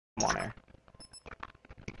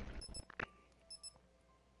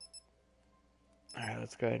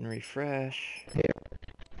let's go ahead and refresh.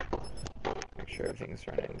 Make sure everything's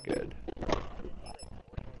running good.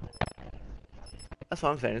 That's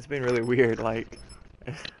what I'm saying. It's been really weird. Like,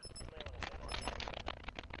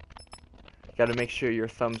 got to make sure your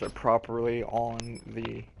thumbs are properly on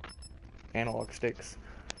the analog sticks.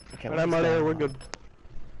 Okay, but I'm on air. We're good.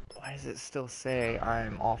 Why does it still say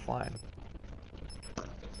I'm offline?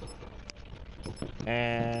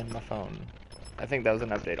 And my phone. I think that was an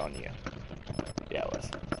update on you. Yeah, it was.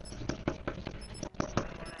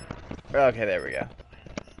 Okay, there we go.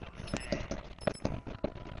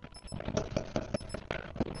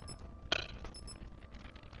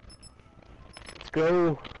 Let's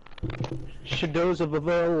go. Shadows of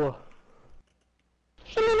Avil.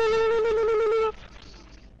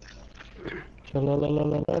 Kevin, I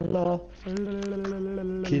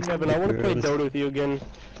want to play Dota with you again.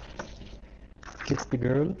 Kiss the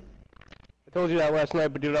girl? I told you that last night,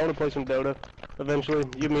 but dude, I want to play some Dota. Eventually,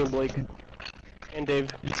 you, me, and Blake. And Dave.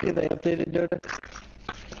 Did you see they updated Dota?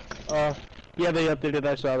 Yeah, they updated,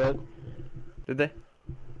 I saw that. Did they?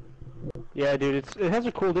 Yeah, dude, it has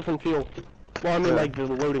a cool different feel. Well, I mean, like, the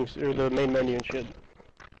loading, or the main menu and shit.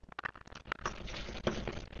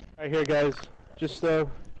 Alright, here, guys. Just, I'll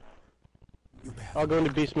go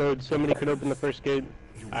into beast mode. Somebody could open the first gate.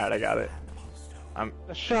 Alright, I got it. I'm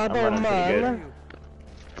Shadow running pretty good.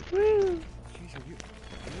 Woo! Jeez, are you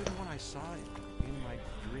the one I saw in my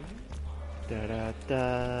dream? Da da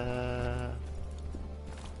da.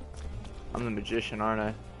 I'm the magician, aren't I?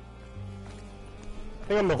 I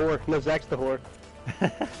think I'm the whore. No, Zach's the whore.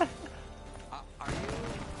 Are you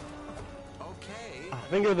okay? I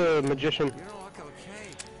think you're the magician. You don't look okay.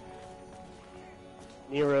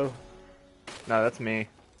 Nero. No, that's me.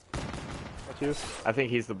 That's you? I think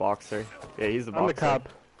he's the boxer. Yeah, he's the boxer. I'm the cop.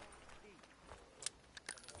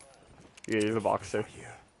 Yeah, you're the boxer.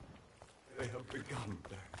 They have begun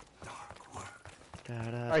their dark work.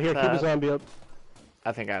 Alright, here, keep a zombie up.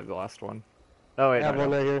 I think I have the last one. Oh, wait, I have no,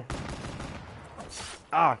 one no. right here.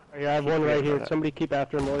 Ah! Yeah, I have one right here. Somebody keep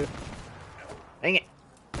after him, will you? Dang it!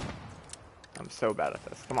 I'm so bad at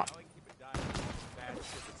this. Come on.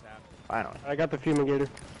 Finally. I got the fumigator.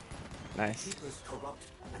 Nice.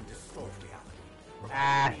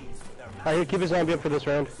 Ah! Alright, here, keep a zombie up for this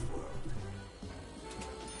round.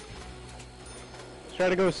 Let's try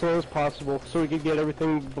to go as slow as possible so we can get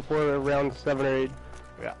everything before round 7 or 8.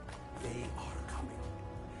 Yeah. They are coming.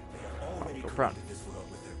 They are already Go coming front. to this world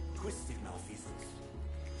with their twisted malfeasance.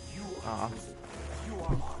 You Uh-huh. are chosen. You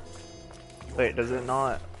are marked. Wait, does it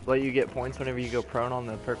not let you get points whenever you go prone on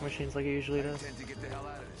the perk machines like it usually does? Tend to get the hell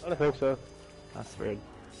out of this. I don't think so. That's weird.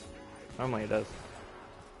 Normally it does.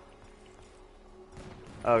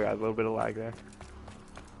 Oh god, a little bit of lag there.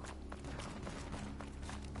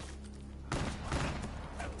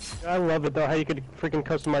 I love it though, how you could freaking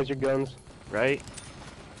customize your guns. Right?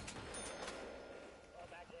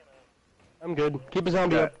 I'm good. Keep a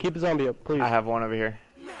zombie Yeah. up. Keep a zombie up, please. I have one over here.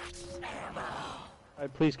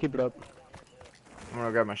 Alright, please keep it up. I'm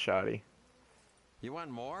gonna grab my shotty. You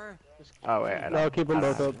want more? Oh wait, I don't. No, keep them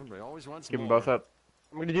both up. Everybody always wants Give them more. both up.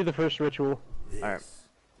 I'm gonna do the first ritual. Alright.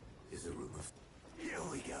 Is a room of... Here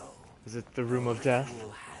we go. Is it the room of death?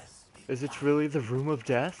 Ritual has begun. Is it really the room of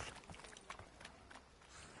death?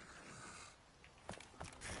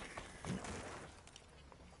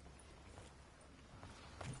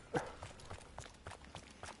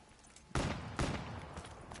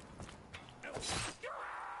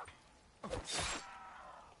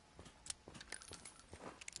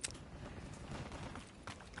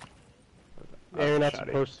 Yeah, you're not Shotty.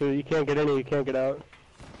 supposed to. You can't get in, you can't get out.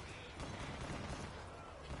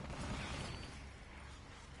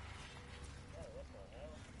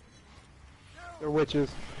 They're witches.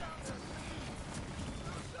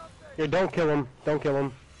 Here, don't kill him. Don't kill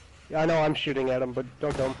him. Yeah, I know I'm shooting at him, but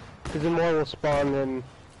don't kill him. Because then more will spawn and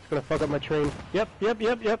it's gonna fuck up my train. Yep.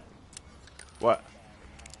 What?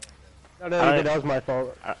 No, that was my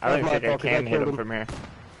fault. I don't even think I fault 'cause can hit killed him from here.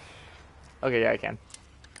 Okay, yeah, I can.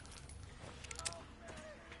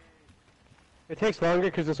 It takes longer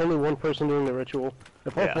because there's only one person doing the ritual.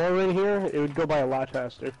 If all Yeah. four were in here, it would go by a lot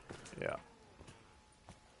faster. Yeah.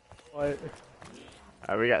 But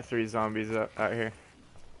We got 3 zombies out here.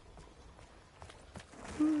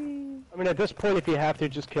 I mean, at this point, if you have to,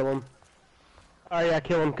 just kill him. Oh yeah,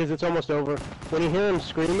 kill him, because it's almost over. When you hear him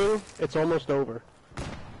screaming, it's almost over.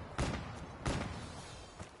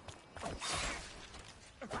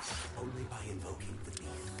 Only by invoking the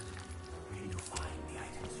beast can you find the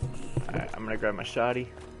items you need. Alright, I'm gonna grab my shotty.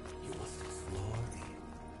 You must explore the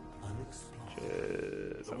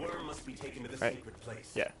unexplored. Just The worm must be taken to the Right. sacred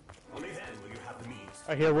place. Yeah. Only then will you have the means.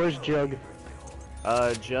 I hear, where's Jug?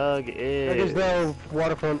 Jug That is is... the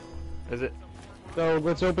waterfront. Is it? So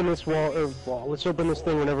let's open this wall. Let's open this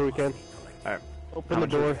thing whenever we can. Alright. Open the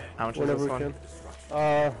door How much is whenever this we one?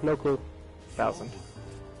 can. No clue. 1,000.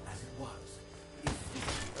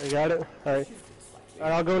 I got it? Alright.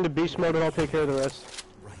 Alright, I'll go into beast mode and I'll take care of the rest.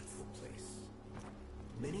 Rightful place.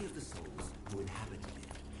 Many of the souls who inhabited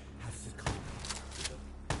it have succumbed to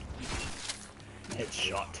the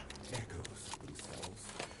Headshot. echoes themselves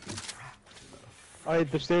entrapped.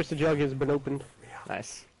 Alright, the stairs to Jug has been opened.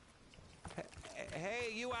 Nice.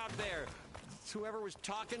 Hey, you out there! Whoever was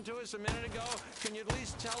talking to us a minute ago, can you at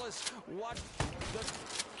least tell us what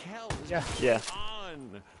the hell is Yeah.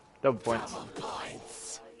 on? Double points.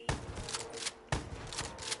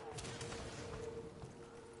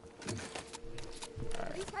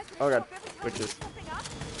 Oh god. Witches.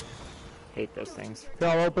 Hate those things. So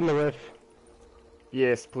I'll open the rift.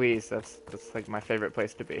 Yes, please. That's like my favorite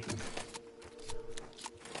place to be.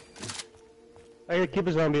 I gotta keep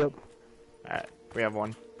a zombie up. Alright, we have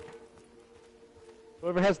one.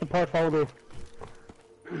 Whoever has the part, follow me.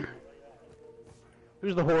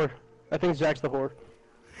 Who's the whore? I think Zach's the whore.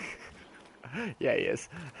 Yeah, he is.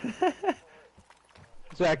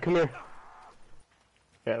 Zach, come here.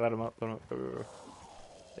 Yeah, let him up. Let him up. Go, go, go.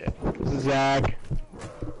 Yeah. This is Zach.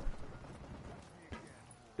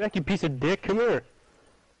 Zach, you piece of dick, come here.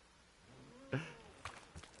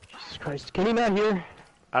 Jesus Christ, can you not hear?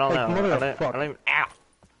 I don't Like, know. what I the don't, fuck? I don't even. Ow!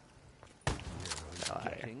 Oh,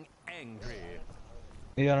 Getting angry.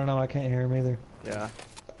 Yeah, I don't know. I can't hear him either. yeah.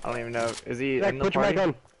 I don't even know. Is he Zach, in the put your party? mic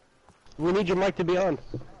on. We need your mic to be on.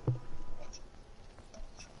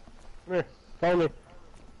 Come here, follow me.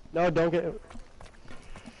 No, don't get...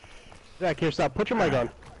 Zach, here, stop. Put your mic on.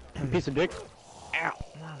 You piece of dick. Ow!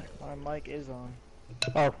 My mic is on.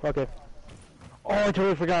 Oh, okay. Oh, I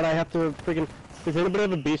totally forgot. I have to freaking... Does anybody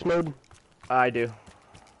have a beast mode? I do.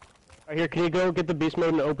 Right here, can you go get the beast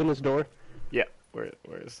mode and open this door? Yeah. Where's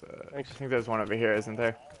I Thanks. think there's one over here, isn't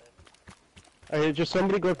there? Alright, just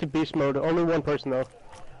somebody go up to beast mode. Only one person, though.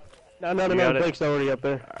 No, You got it? Blake's already up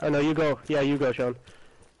there. I know, you go. Yeah, you go, Sean.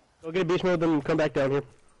 Go get a beast mode, then come back down here.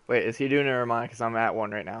 Wait, is he doing it or am I? Because I'm at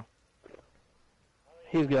one right now.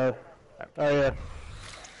 He's got it. Oh, yeah.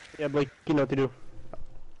 Yeah, Blake, you know what to do.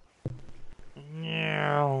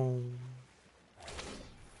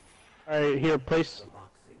 Alright, here, place...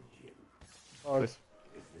 Oh, Place.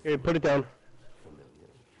 here, put it down.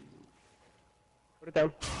 Put it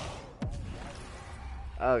down.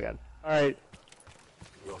 Oh god. Alright.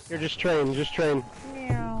 Here, just train, just train.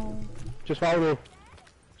 Just follow me.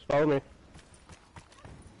 Just follow me.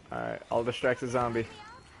 Alright, I'll distract the zombie.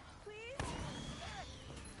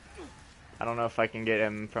 I don't know if I can get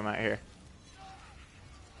him from out here.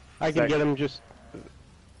 I can Zach. get him just...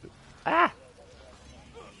 Ah!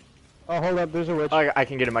 Oh, hold up, there's a witch. Oh, I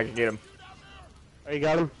can get him, I can get him. Oh, you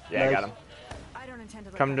got him? Yeah, I got Nice. him. I don't intend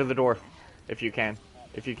to let Come that to the door, if you can.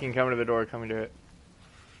 If you can come to the door, come to it.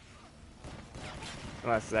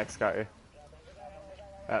 Unless Zach's got you.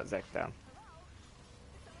 Zach's down.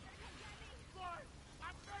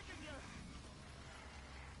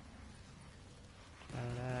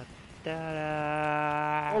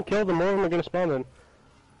 Da-da-da-da. Don't kill them, more of them are gonna spawn then.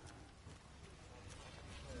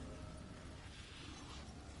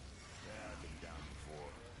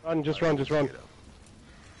 Run, just run, just run.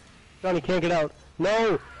 Johnny can't get out.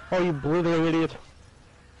 No! Oh, you blithering idiot.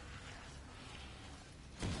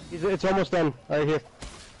 It's almost done. Alright, here.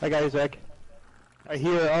 I got you, Zach. Alright,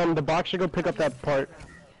 here, the box should go pick up that part.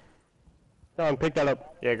 Don, pick that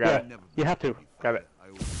up. Yeah, grab it. You have to. Grab it.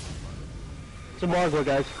 Some Margwa,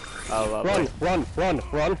 guys. Oh, lovely.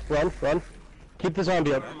 Run. Keep the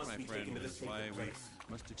zombie up. My friend, is why we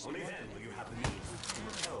must explore.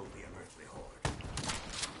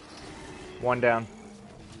 One down.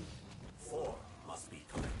 4 must be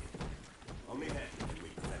collected. Only then can we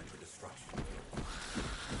prevent the destruction.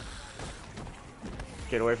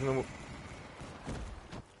 Get away from the...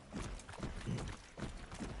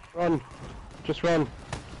 Run. Just run.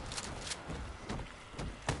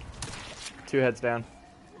 2 heads down.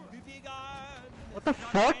 What the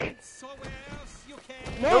fuck?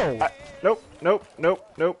 Nope. No!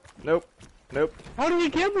 Nope. How did he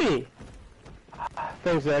get me?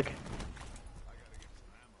 Thanks, Zach.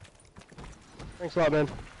 Thanks a lot, man.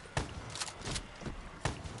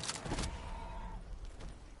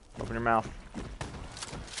 Open your mouth.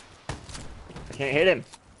 I can't hit him.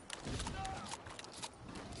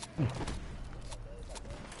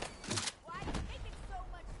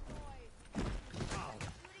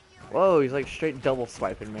 Whoa, he's like straight double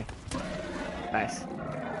swiping me. Nice.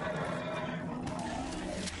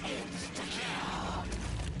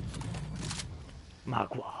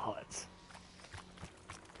 Magwahats.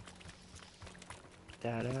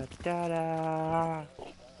 Da da da da.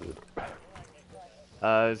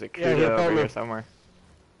 Is it Yeah, Kuda here, over follow here me. somewhere?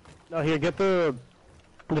 No, here, get the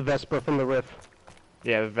Vespa from the riff.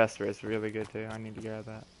 Yeah, the Vesper is really good too. I need to grab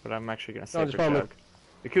that. But I'm actually gonna save just for follow me. Jug.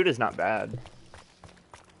 The Kuda's not bad.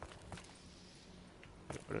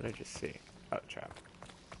 What did I just see? Oh, trap.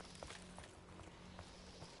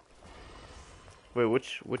 Wait,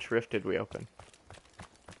 which rift did we open?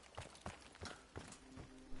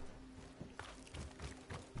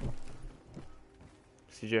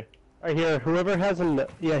 CJ? Alright, here, whoever has an...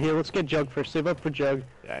 Yeah, here, let's get Jug first. Save up for Jug.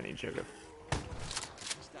 Yeah, I need Jug.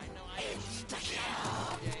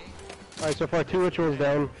 Alright, so far 2 rituals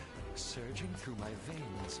down. Surging through my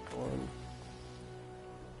veins.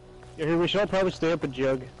 Yeah, here, we should all probably stay up with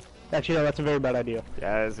Jug. Actually, no, that's a very bad idea.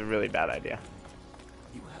 Yeah, that's a really bad idea.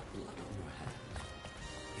 You have blood on your hands.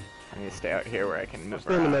 I need to stay out here where I can move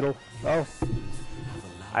Stay in the around. middle. Oh,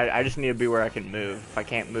 I just need to be where I can move. If I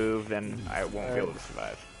can't move, then I won't be able to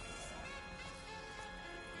survive.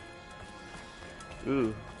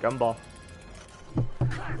 Ooh, gumball.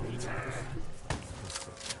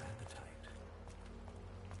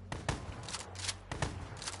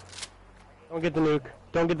 don't get the nuke.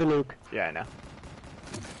 Don't get the nuke. Yeah, I know.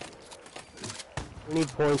 We need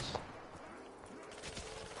points.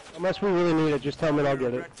 Unless we really need it, just tell me and I'll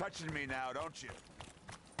get it. Regret touching me now, don't you?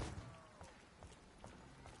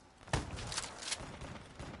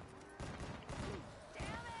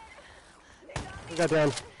 We got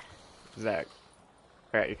down. Zach.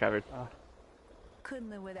 Alright, you covered. Couldn't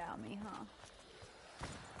live without me, huh?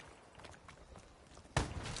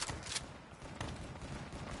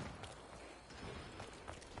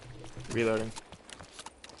 Reloading.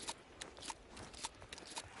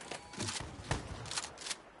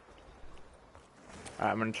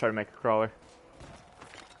 Alright, I'm gonna try to make a crawler.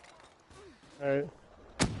 Alright.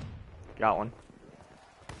 Got one.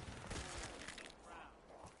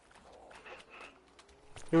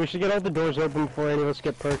 Here, we should get all the doors open before any of us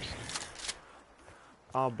get perks.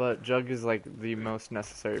 Oh, but Jug is like the most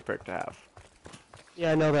necessary perk to have.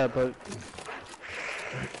 Yeah, I know that, but...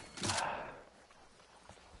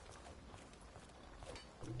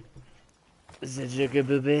 The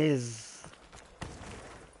Jugaboobies.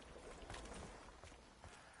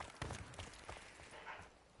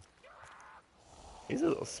 He's a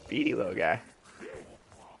little speedy little guy.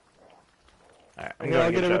 Alright, I'm Here,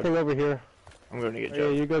 I'll going to get get everything Jug. over here. I'm going to get Yeah,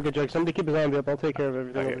 Jug. you go get Jug. Somebody keep a zombie up. I'll take care of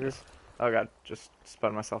everything Okay. over here. Oh god, just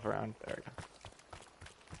spun myself around. There we go.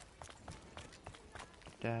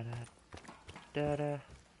 Da da da da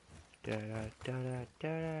da da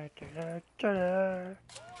da da da.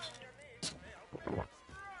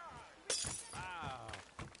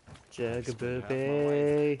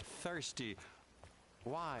 Jugabooby. Thirsty.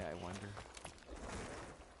 Why, I wonder?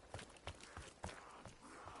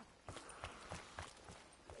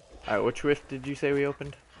 Alright, which rift did you say we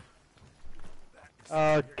opened?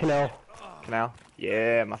 Canal. Canal?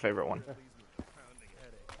 Yeah, my favorite one.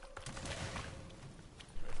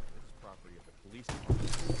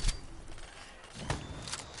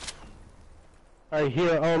 Alright,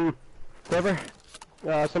 here, whoever,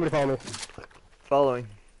 somebody follow me. Following.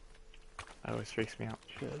 That always freaks me out.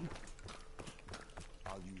 Shit.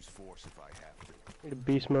 I'll use force if I have to. Need a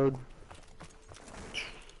beast mode.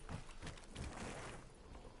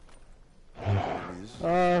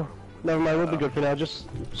 Never mind, we'll be good for now, just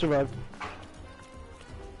survive.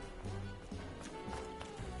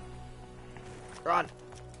 Run!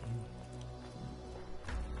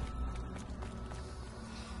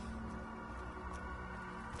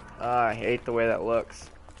 I hate the way that looks.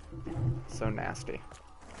 So nasty.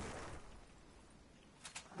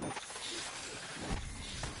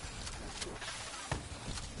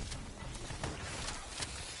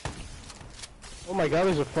 Oh my god,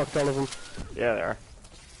 there's a fuck ton of them. Yeah, they are.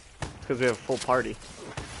 It's because we have a full party.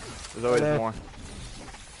 There's always know. more.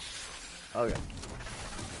 Okay.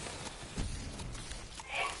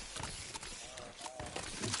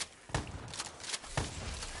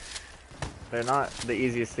 They're not the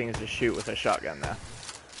easiest things to shoot with a shotgun, though.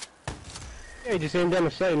 Yeah, you just aim down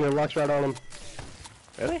the sight and it locks right on them.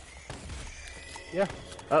 Really? Yeah.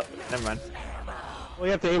 Oh, never mind. Well,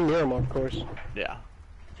 you have to aim near them, of course. Yeah.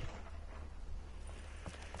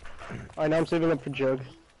 Alright, now I'm saving up for Jug.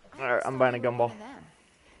 Alright, I'm buying a gumball. Them.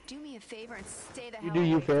 Do me a favor and stay the You hell do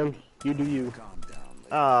you, away from fam. me. You do you. Calm down,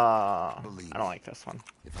 lady. I Believe don't like this one.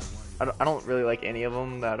 If I wanted I don't really like any of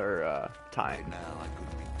them that are timed. now, I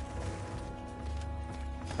couldn't be.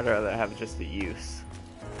 I'd rather have just the use.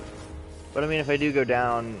 But I mean, if I do go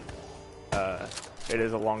down, it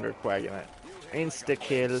is a longer coagulant. Insta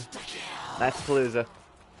kill. Nice palooza.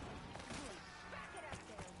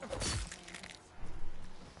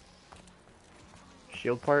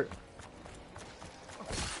 Shield part?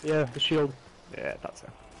 Yeah, the shield. Yeah, I thought so.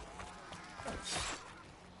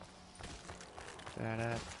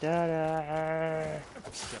 Da-da-da-da.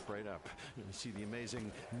 Step right up and see the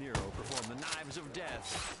amazing Nero perform the knives of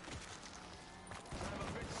death.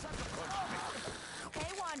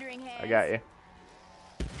 Hey, wandering hands. I got you.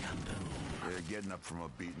 Yeah, getting up from a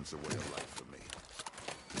beating's a way of life for me.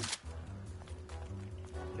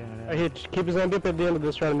 I hit. Keep his hand up at the end of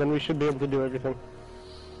this round, and then we should be able to do everything.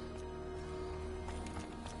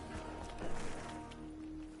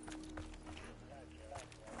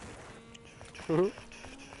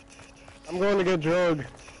 I'm going to get drugged.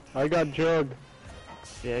 I got drugged.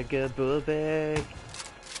 Jigabooby.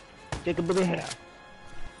 Jigabooby.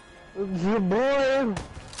 It's your boy.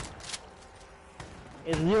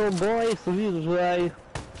 It's your boy, Sweet.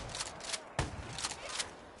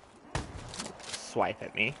 Swipe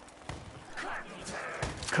at me.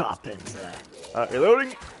 Carpenter.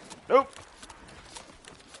 Reloading. Nope.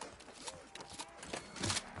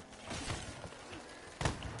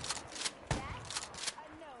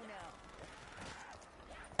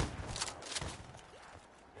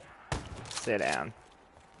 Sit down.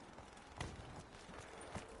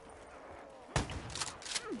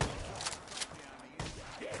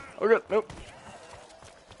 Oh good, nope.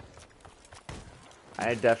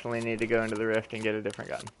 I definitely need to go into the rift and get a different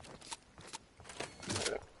gun.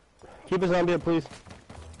 Keep a zombie up, please.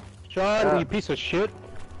 Sean, you piece of shit.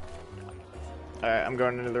 Alright, I'm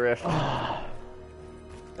going into the rift.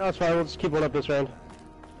 That's fine, we'll just keep one up this round.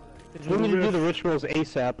 We need to do the rituals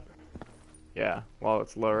ASAP. Yeah, while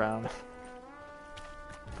it's low rounds.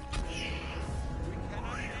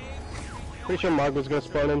 Pretty sure Mark was gonna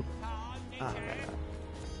spawn in. Oh, okay.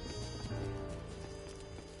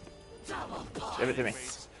 Give it to me.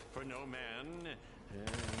 For no man, and there's no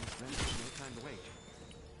time to wait.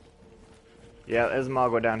 Yeah, there's a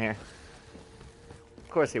Mogwai down here. Of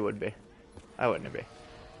course he would be. I wouldn't be.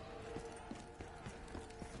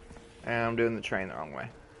 And I'm doing the train the wrong way.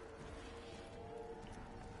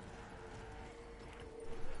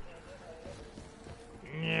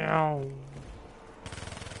 No.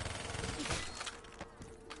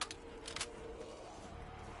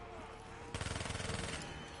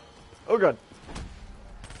 Oh god.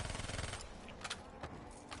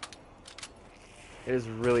 It is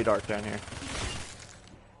really dark down here.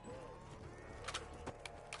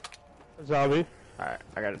 Zombie. Alright,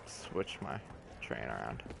 I gotta switch my train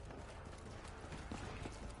around.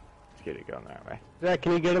 Let's get it going that way. Zach,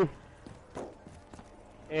 can you get him?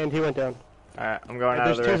 And he went down. Alright, I'm going out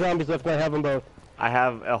There's of the two rift. zombies left, and I have them both. I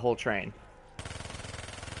have a whole train.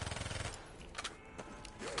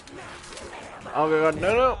 Oh god,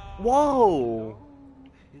 no, no! Whoa!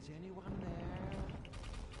 Is anyone there?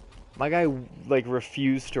 My guy, like,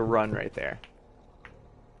 refused to run right there.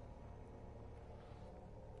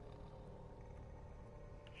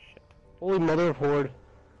 Shit. Holy mother of horde.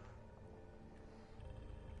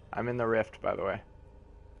 I'm in the rift, by the way.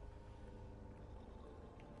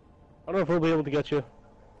 I don't know if we'll be able to get you.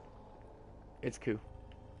 It's cool.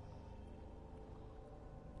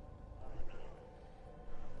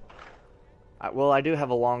 Well, I do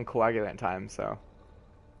have a long coagulant time, so...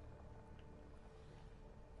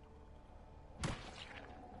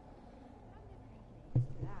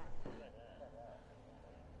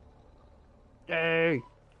 Yay!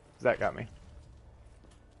 That got me.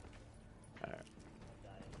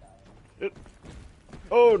 Alright.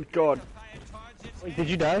 Oh, God. Wait, did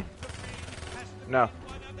you die? No.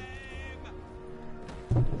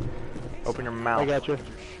 Open your mouth. I got you.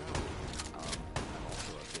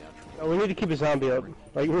 Oh, we need to keep a zombie up.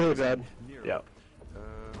 Like, really bad. Yep.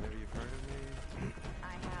 Maybe you've heard of me?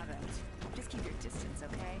 I haven't. Just keep your distance,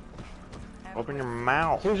 okay? Open your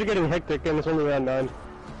mouth. Things are getting hectic, and it's only round 9.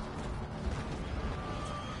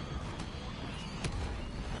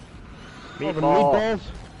 Oh, the Meatball. meatballs?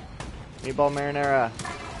 Meatball marinara.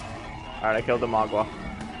 Alright, I killed the Mogwai.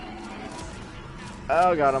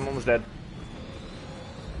 Oh god, I'm almost dead.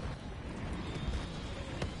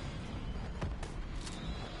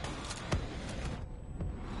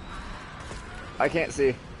 I can't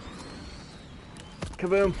see.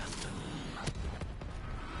 Kaboom.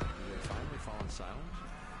 Finally fallen silent?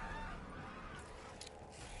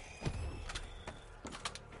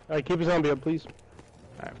 Alright, keep a zombie up, please.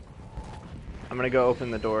 Alright. I'm gonna go open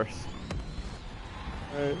the doors.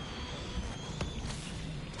 Alright.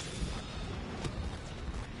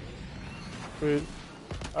 Sweet.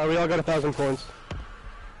 We all got 1,000 points.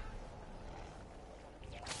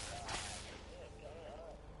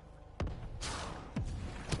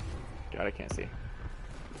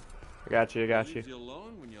 Got you, got you. Leave you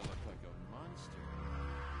alone when you look like a monster.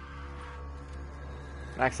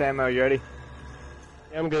 Max ammo, you ready?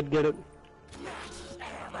 Yeah, I'm good. Get it.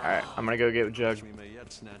 Alright, I'm gonna go get Jug. We may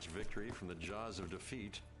yet snatch victory from the jaws of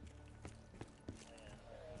defeat.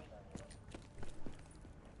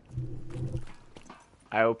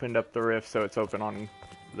 I opened up the rift so it's open on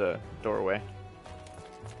the doorway.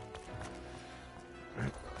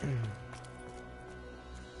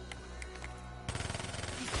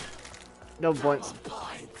 No points.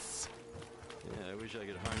 Yeah, I wish I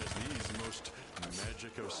could harness these most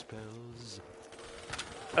magic of spells.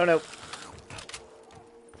 Oh no.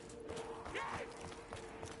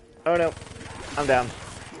 Oh no. I'm down.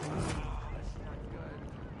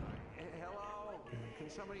 Hello? Can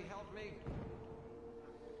somebody help me?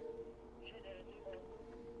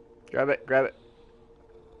 Grab it, grab it.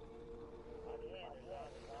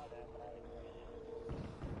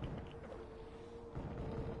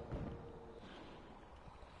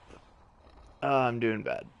 I'm doing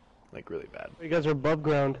bad. Like, really bad. You guys are above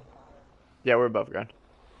ground. Yeah, we're above ground.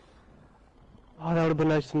 Oh, that would have been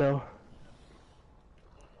nice to know.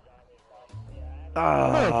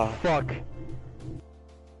 Ah. Oh, fuck.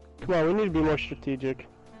 Come on, we need to be more strategic.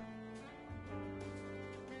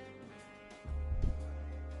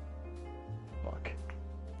 Fuck.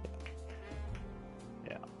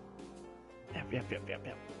 Yeah. Yep.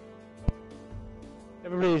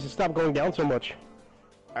 Everybody needs to stop going down so much.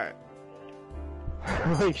 Alright.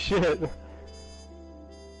 Holy shit. I'm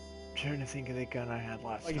trying to think of the gun I had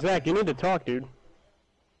last Like, time. Zach, you need to talk, dude.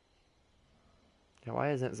 Yeah,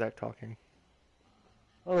 why isn't Zach talking?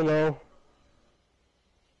 I don't know.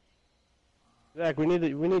 Zach, we need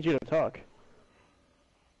you to talk.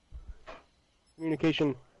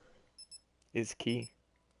 Communication. Is key.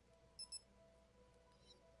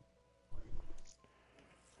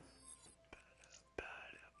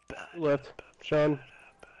 Left. Sean.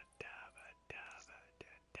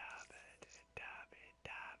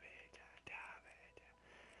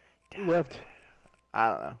 Left. I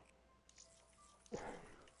don't know.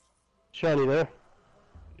 Sean, you there?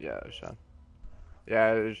 Yeah, it was Sean.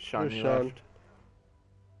 Yeah, it was Sean. Where's You Sean? left.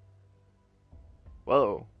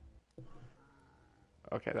 Whoa.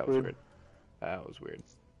 Okay, that was Weird. weird. That was weird.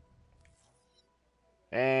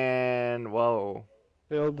 And whoa.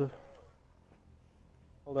 Failed.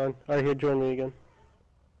 Hold on. Alright, here, join me again.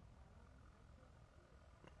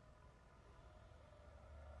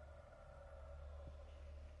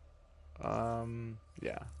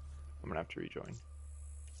 Yeah. I'm gonna have to rejoin.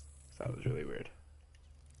 'Cause that was really weird.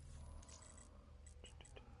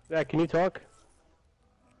 Zach, can you talk?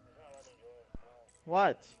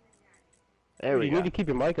 What? There Dude, we you go. need to keep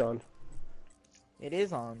your mic on. It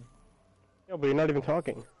is on. No, but you're not even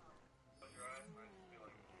talking.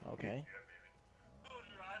 Okay.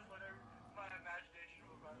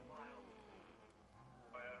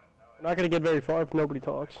 We're not gonna get very far if nobody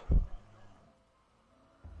talks.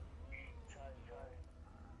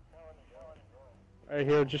 Alright,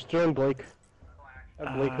 here, just join Blake.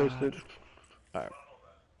 Have Blake host it. Alright.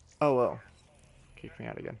 Oh, well. Kick me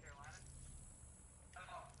out again.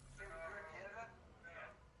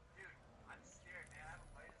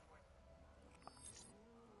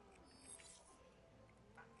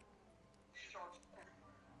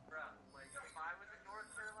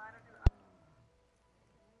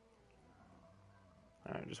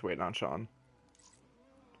 Alright, just waiting on Sean.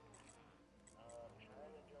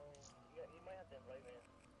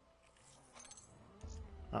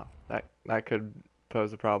 Oh, that could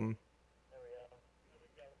pose a problem.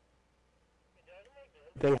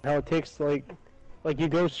 Thing, how it takes, like you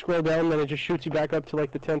go scroll down, then it just shoots you back up to,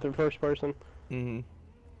 like, the 10th or first person. Mm-hmm.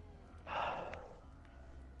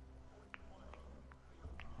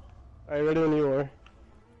 Alright, ready when you are.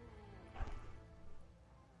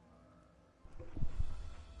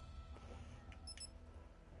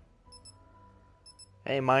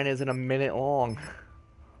 Hey, mine isn't a minute long.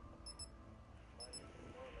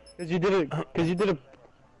 Cause you did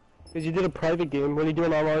a private game. When you do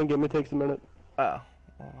an online game, it takes a minute. Oh.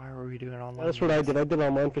 Well, why were we doing online? That's what I did. I did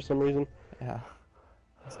online for some reason. Yeah.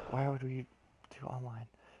 I was like, why would we do online?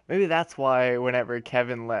 Maybe that's why whenever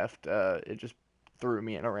Kevin left, it just threw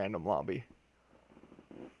me in a random lobby.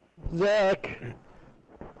 Zach!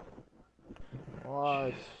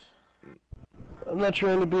 What? I'm not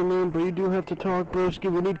trying to be mean, but you do have to talk,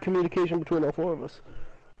 broski. We need communication between all four of us.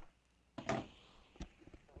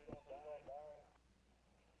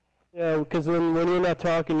 Yeah, because when you're not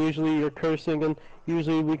talking, usually you're cursing, and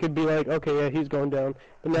usually we could be like, okay, yeah, he's going down.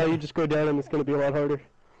 But now you just go down, and it's going to be a lot harder.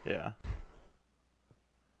 Yeah.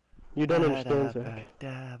 You don't understand, Zach.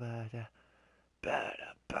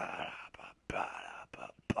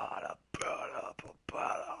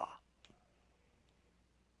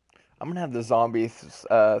 I'm gonna have the zombie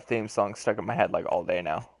theme song stuck in my head like all day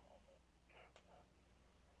now.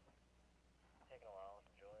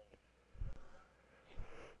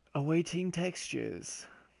 Awaiting textures.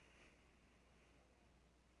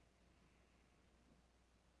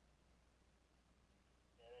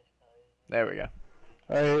 There we go.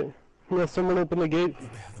 Alright. Yeah, someone open the gate. You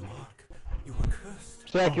bear the mark. You are cursed.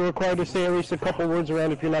 Zach, you're required to say at least a couple words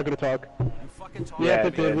around if you're not gonna talk. You fucking talk. Yeah, Yep,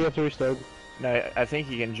 it did. dude. We have to restart. No, I think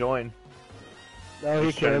he can join. No, he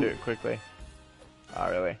Just try to can't. do it quickly. Oh,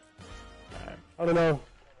 really? Alright. I don't know.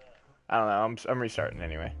 I don't know. I'm restarting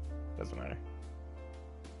anyway. Doesn't matter.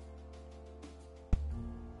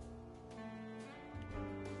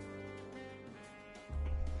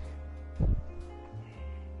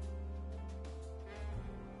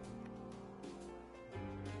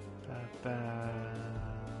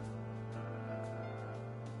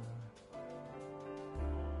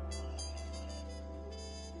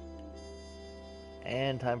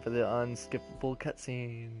 And time for the unskippable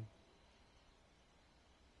cutscene.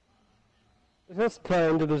 It has to tie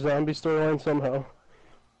into the zombie storyline somehow.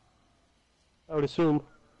 I would assume.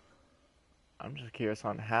 I'm just curious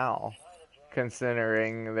on how,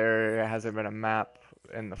 considering there hasn't been a map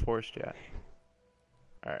in the forest yet.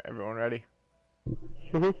 Alright, everyone ready?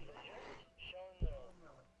 Mhm.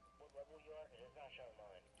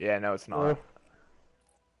 Yeah, no, it's not.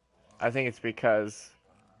 I think it's because...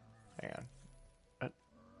 Hang on.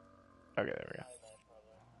 Okay, there we go.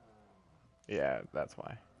 Yeah, that's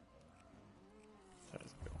why.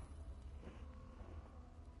 That's cool.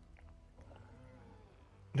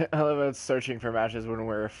 I love how it's searching for matches when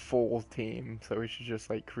we're a full team, so we should just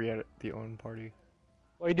like create the own party.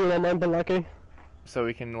 What are you doing online, Balake? So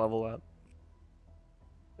we can level up.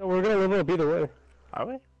 No, we're gonna level up either way. Are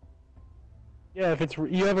we? Yeah, if it's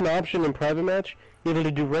you have an option in private match, either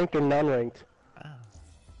to do ranked or non-ranked. Oh.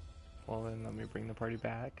 Well then let me bring the party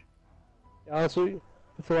back. Honestly,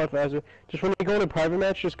 it's a lot faster. Just when you go into private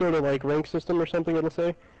match, just go to like rank system or something. It'll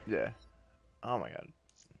say. Yeah. Oh my god.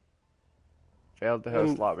 Failed to host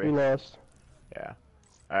And lobby. we lost. Yeah.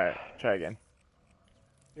 Alright, try again.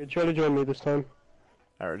 Yeah, try to join me this time.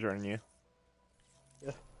 Alright, we're joining you.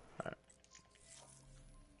 Yeah. Alright.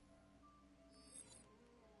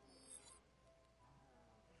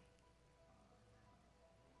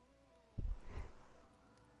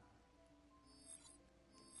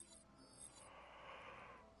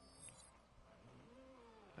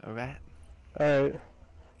 Alright. Alright.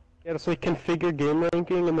 Yeah, just like configure game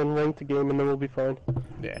ranking and then rank the game and then we'll be fine.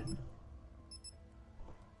 Yeah.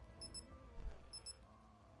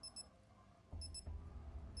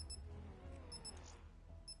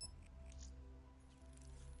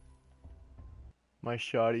 My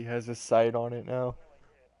shoddy has a sight on it now.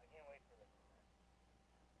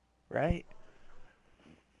 Right?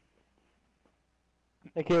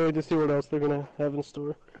 I can't wait to see what else they're gonna have in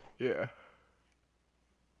store. Yeah.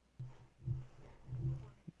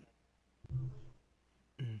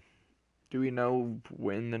 Do we know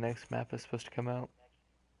when the next map is supposed to come out?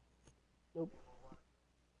 Nope.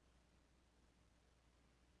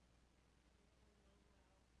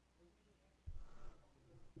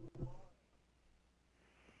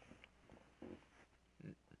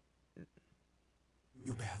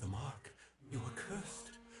 You bear the mark. You are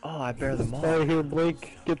cursed. Oh, I bear them all. Alright, here,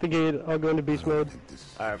 Blake, get the gate. I'll go into beast mode.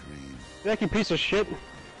 Alright. Zach, you piece of shit.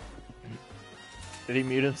 Did he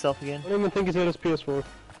mute himself again? I don't even think he's at his PS4.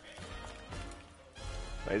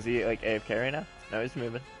 Is he like AFK right now? No, he's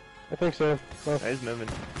moving. I think so. No, he's moving.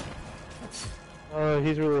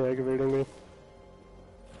 He's really aggravating me.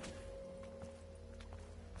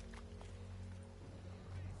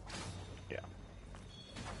 Yeah.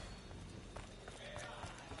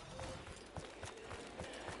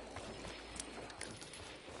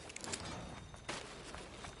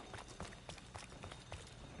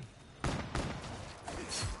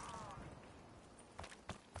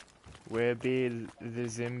 Where be the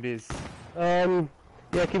zombies?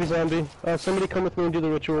 Yeah, keep a zombie. Somebody come with me and do the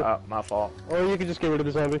ritual. Oh, my fault. Or you could just get rid of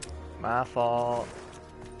the zombie. My fault.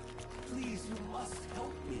 Please, you must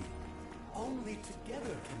help me. Only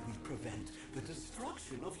together can we prevent the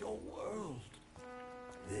destruction of your world.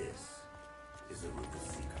 This is a room of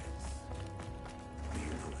secrets. Do you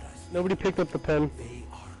know what I see? Nobody picked up the pen. They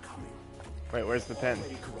are coming. Wait, where's the pen?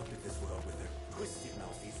 Already corrupted this world with their twisted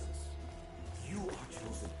malfeasance. You are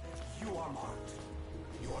chosen. You are marked.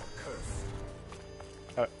 You are cursed.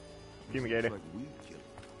 Fumigator. Like we killed.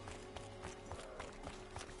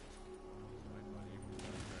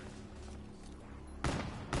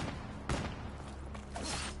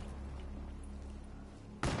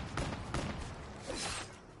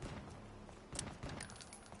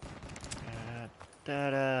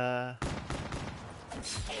 Da-da.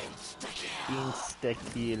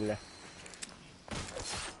 Insta-kill.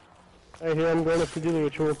 Right here, I'm going up to do the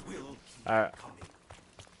ritual. Alright.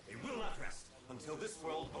 They will not rest until this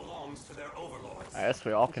world belongs to their overlords. I guess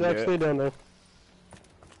we all It's can do actually it. down there.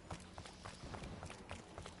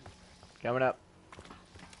 Coming up.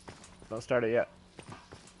 Don't start it yet.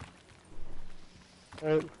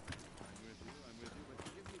 Alright.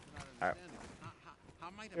 Alright.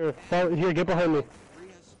 Here, follow, here, get behind me.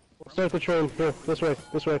 We'll start the train. Here, this way,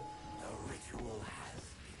 this way.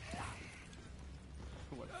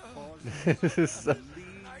 This is so...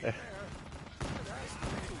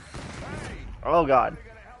 Oh god.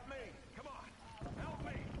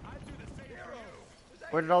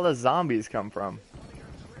 Where did all the zombies come from?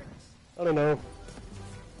 I don't know.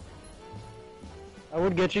 I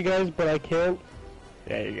would get you guys, but I can't.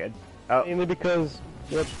 Yeah, you're good. Oh, Mainly because,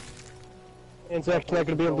 yep. And Zach's not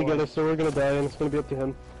gonna be able to get us, so we're gonna die, and it's gonna be up to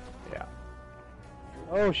him. yeah.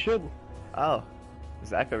 Oh shit. Oh.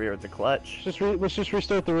 Zach over here with the clutch. Let's just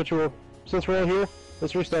restart the ritual. Since we're all here,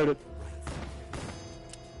 let's restart it.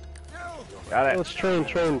 Got it. Let's train.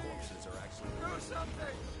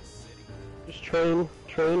 Just train.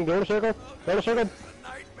 Go in a circle. Go in a circle.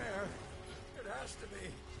 Nightmare. It has to be.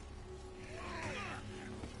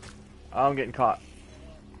 Oh, I'm getting caught.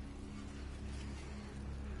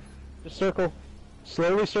 Just circle.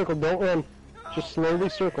 Slowly circle. Don't run. Just slowly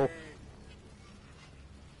circle.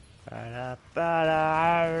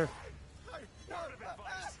 Ba-da-ba-da.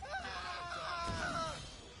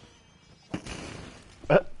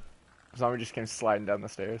 Zombie just came sliding down the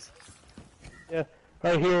stairs. Yeah.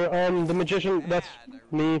 Right here. The magician. That's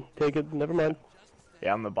me. Take it. Never mind.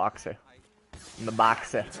 Yeah, I'm the boxer. I'm the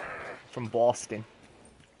boxer from Boston.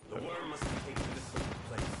 The worm must be taken to this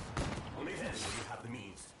place. Only then will you have the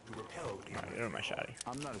means to repel the Alright, get in my shotty.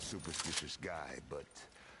 I'm not a superstitious guy, but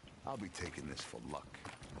I'll be taking this for luck.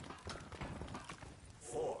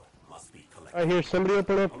 4 must be collected. Right here. Somebody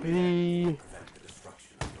open up the. Prevent the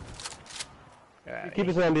destruction. Yeah, Keep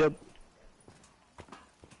a zombie up.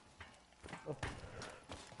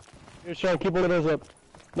 Here, Sean. Keep one of those up.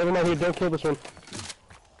 Never mind. Here. Don't kill this one.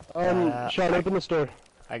 Sean, open the store.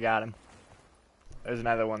 I got him. There's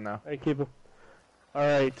another one though. Alright, keep him.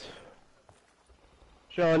 Alright.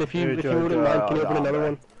 Sean, if you wouldn't mind, can you open another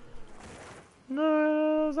one?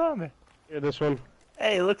 No zombie. Here, this one.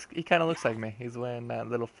 Hey, he kind of looks like me. He's wearing that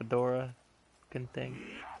little fedora looking thing.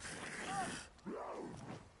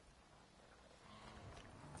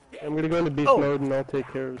 I'm gonna go into beast mode and I'll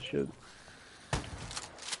take care of the shit.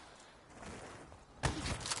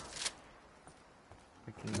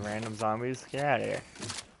 Freaking random zombies. Get out of here.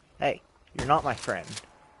 Hey, you're not my friend.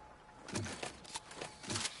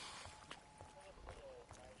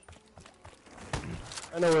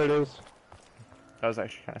 I know where it is. That was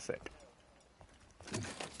actually kind of sick.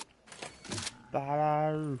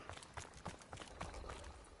 Alright,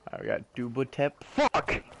 we got Duba tip.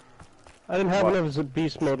 Fuck! I didn't have What? enough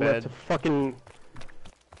beast mode left to fucking...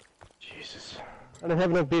 Jesus. I didn't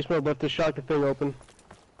have enough beast mode left to shock the thing open.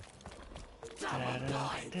 Yeah,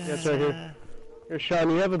 it's right here. Here, Sean,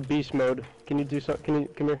 you have a beast mode. Can you do something? Can you...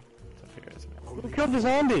 Come here. Who killed the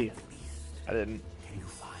zombie? I didn't.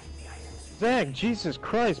 Zach, Jesus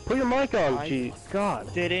Christ, put your mic on, gee,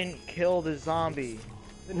 God. Didn't kill the zombie.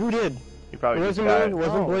 Then who did? He It probably just wasn't me, it died.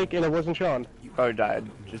 wasn't No. Blake, and it wasn't Sean. Probably died.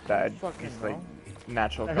 Just died. Fucking Just like no.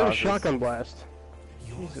 natural I heard a causes. shotgun blast.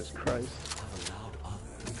 Jesus Christ. Allowed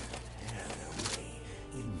others to tear their way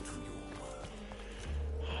into your world.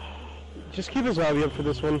 Just keep a zombie up for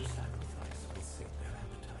this one. Sacrifice will sink their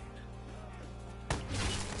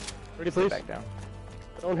appetite. Ready, Sit please? back down.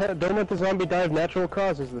 Don't let the zombie die of natural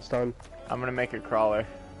causes this time. I'm gonna make a crawler.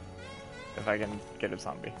 If I can get a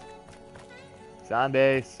zombie.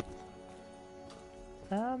 Zombies!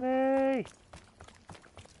 Zombie!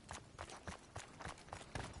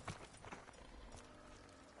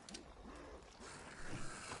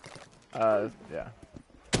 Yeah.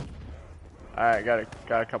 Alright, got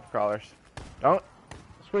a couple crawlers. Don't!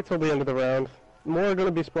 Let's wait till the end of the round. More are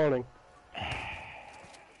gonna be spawning.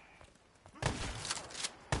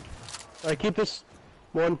 Alright, keep this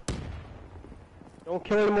one. Don't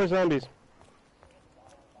kill any more zombies.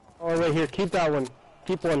 Oh, right here, keep that one.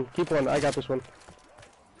 Keep one. I got this one.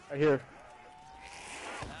 Right here.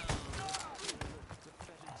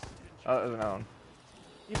 Oh, there's another one.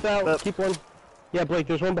 Keep that one. Up. Keep one. Yeah, Blake,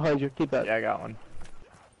 there's one behind you. Keep that. Yeah, I got one.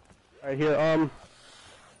 Right here, Ow!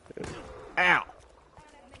 I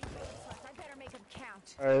better make 'em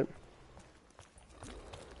count. alright.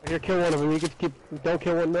 Right here, kill one of them. You get to keep. Don't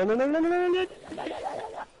kill one. No.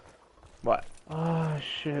 What? Oh,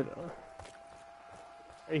 shit.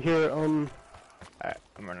 Right here, Alright,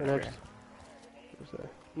 I'm running over next. here. Where's that?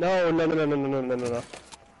 No.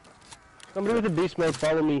 Somebody with a beast mode,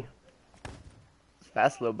 follow me. It's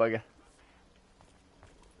fast, little bugger.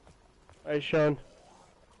 Alright, Sean.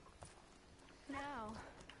 Now,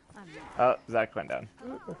 I'm Oh, Zach went down.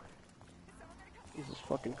 Jesus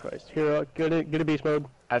fucking Christ. Here, get a beast mode.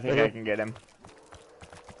 I think Right I here. can get him.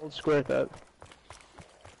 Hold square at that.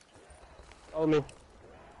 Follow me.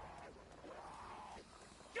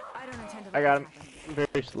 I don't intend to I got him.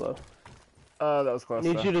 Very slow. Oh, that was I close.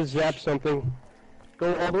 need though. you to zap something.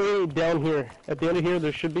 Go all the way down here. At the end of here,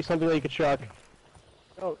 there should be something that you could shock.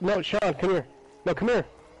 Oh, no, Sean, come here. No, come here.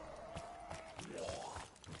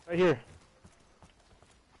 Right here.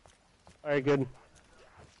 Alright, good.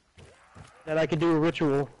 Then I could do a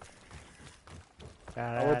ritual.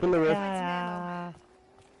 I'll open the rift.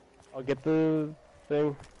 I'll get the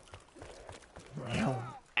thing.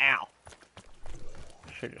 Ow!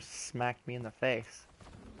 Should have smacked me in the face.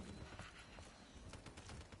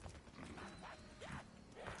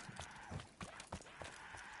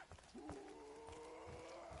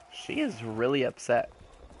 She is really upset.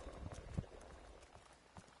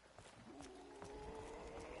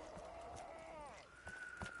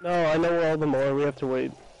 No, I know where all the more. We have to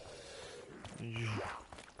wait. Yeah,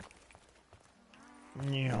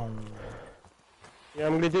 I'm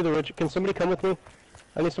gonna do the ritual. Can somebody come with me?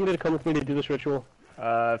 I need somebody to come with me to do this ritual.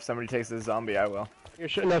 If somebody takes the zombie, I will.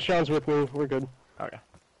 Here, now Sean's with me. We're good. Okay.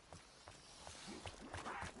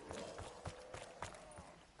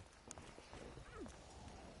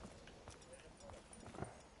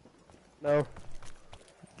 No.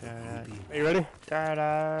 Are you ready?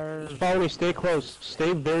 Just follow me. Stay close.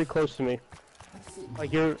 Stay very close to me.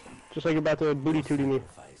 Like you're, just like you're about to booty tootie me.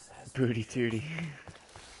 Booty tootie.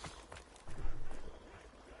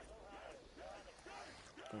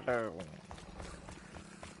 Oh.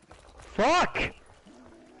 Fuck!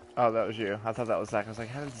 Oh, that was you. I thought that was Zach. I was like,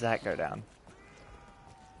 how did Zach go down?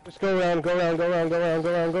 Just go around, go around, go around, go around,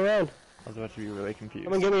 go around, go around. I was about to be really confused.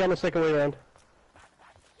 Come and get me on the second way around.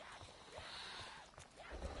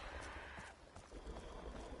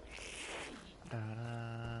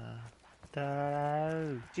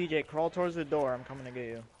 TJ, crawl towards the door. I'm coming to get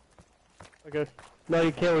you. Okay. No,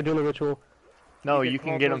 you can't. We're doing the ritual. No, You you can can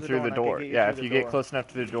crawl get him towards the through door the and I can door. get you Yeah, through if the you get door. close enough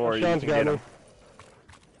to the door, you Sean's can got get me. him.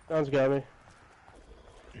 Sean's got me.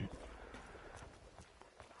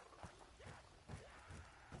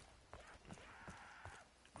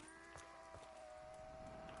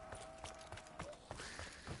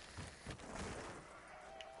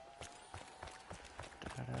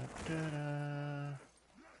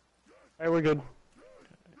 Alright, we're good.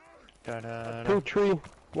 Two, tree,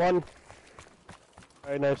 one.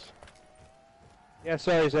 Alright, nice. Yeah,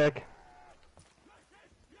 sorry, Zach.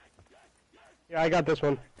 Yeah, I got this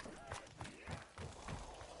one.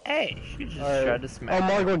 Hey, she just Alright. tried to Oh, smack me.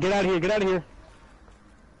 Margot, get out of here, get out of here.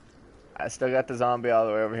 I still got the zombie all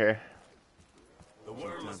the way over here. The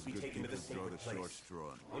worm must be taken to the Throw sacred the short place.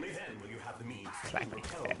 straw. Only then will you have the means to Smack me.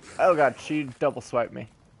 repel. Oh god, she double swiped me.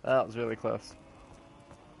 That was really close.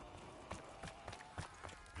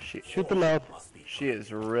 Shoot the mouth. She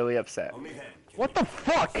is really upset. Only then can What the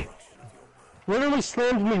fuck? Literally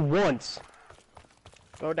slammed me once.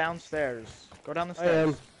 Go downstairs. Go down the I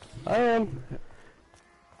am. stairs. I am.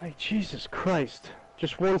 Hey, Jesus Christ.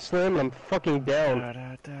 Just one slam and I'm fucking down.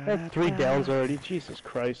 I have 3 downs already. Jesus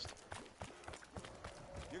Christ.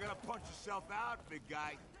 You're gonna punch yourself out, big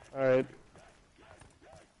guy. Alright.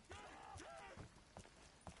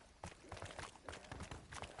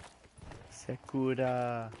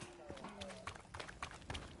 Sakura.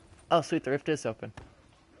 Oh, sweet, the rift is open.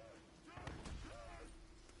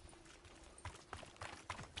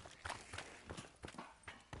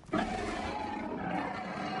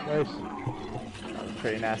 Nice.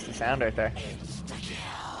 Pretty nasty sound right there.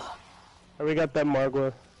 Alright, we got that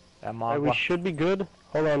Margwa. That Alright, we Magua. should be good.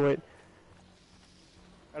 Hold on, wait.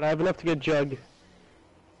 Alright, I have enough to get Jug.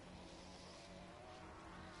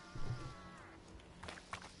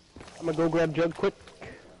 I'm gonna go grab Jug quick.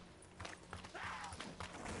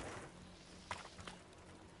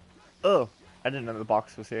 Oh, I didn't know the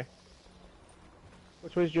box was here.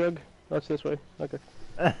 Which way's Jug? Oh, it's this way. Okay.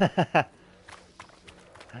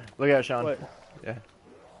 Look out, Sean. What? Yeah.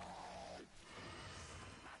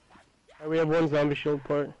 Alright, we have one zombie shield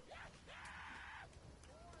part.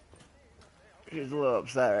 She's a little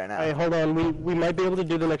upset right now. Alright, hold on. We might be able to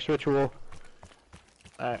do the next ritual.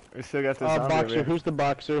 Alright, we still got the zombie over Boxer. here. Who's the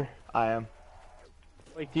boxer? I am.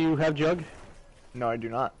 Like, do you have Jug? No, I do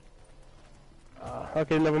not.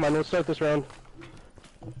 Okay, never mind. Let's start this round.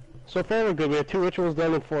 So far, we're good. We have 2 rituals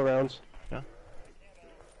done in 4 rounds. Yeah.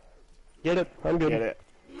 Get it. I'm good. Get it.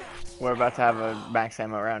 We're about to have a max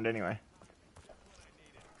ammo round anyway.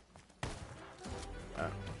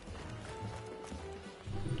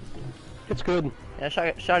 It's good. Yeah,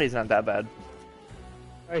 Shotty's not that bad.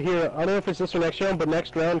 Alright, here. I don't know if it's this or next round, but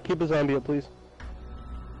next round, keep a zombie up, please.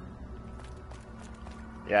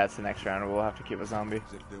 Yeah, it's the next round. We'll have to keep a zombie.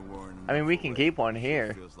 I mean, we can keep one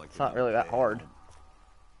here. It's not really that hard.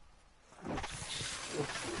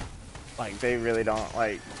 Like, they really don't,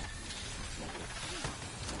 like...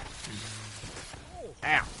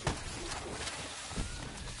 Ow!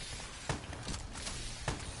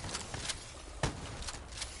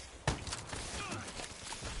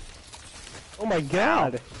 Oh my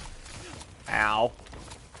god! Ow.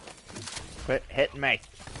 Quit hitting me.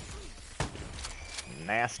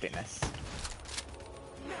 Nastiness.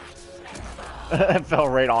 That fell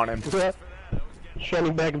right on him.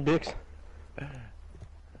 Shining back of dicks.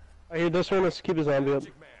 I hear this one. Let's keep a zombie up.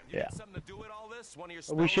 Yeah.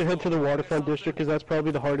 We should head to the waterfront district because that's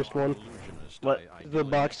probably the hardest one. What? The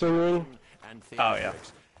boxing ring. Oh, yeah.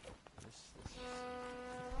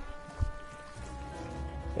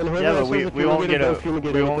 And whoever Yeah, but else we has a won't fumigator, get a don't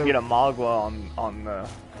fumigate we won't anything. get a Magua on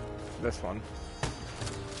this one.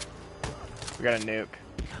 We got a nuke.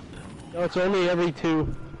 No, it's only every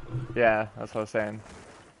 2. Yeah, that's what I was saying.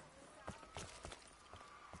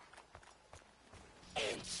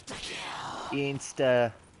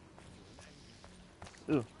 Insta.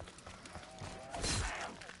 Ooh.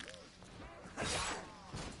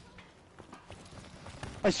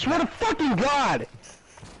 I swear to fucking God!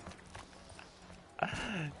 I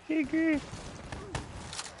agree.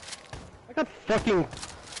 I got fucking.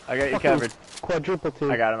 I got you fucking covered. Quadruple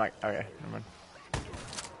team. I got him. Okay, never mind.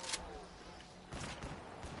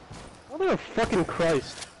 Mother of fucking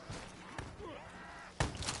Christ.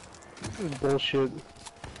 This is bullshit.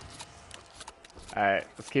 Alright,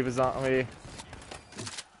 let's keep a zombie.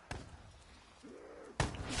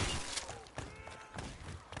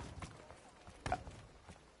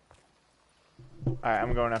 Alright,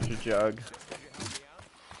 I'm going after Jug.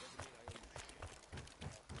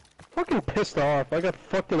 Fucking pissed off. I got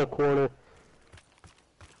fucked in a corner.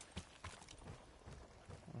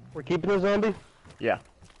 We're keeping the zombie? Yeah.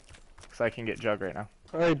 Because I can get Jug right now.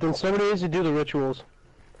 Alright, then somebody needs to do the rituals.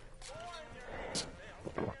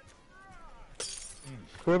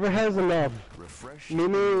 Whoever has enough, meet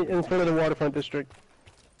me in front of the waterfront district.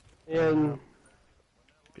 And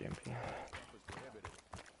BMP.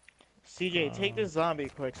 CJ, take this zombie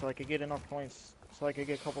quick so I could get enough points. So I could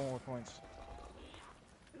get a couple more points.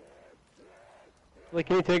 like,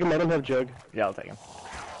 can you take him? I don't have Jug. Yeah, I'll take him.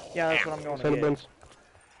 Yeah, that's what I'm going to Son of get. buns.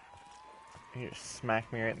 You just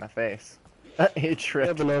smacked me right in the face. You I tripped.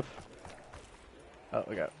 have enough. Oh,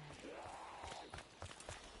 look out.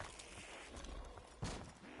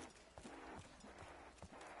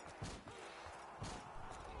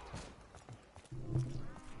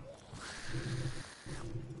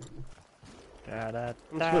 Da, da,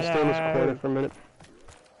 I'm just gonna stay in this corner for a minute.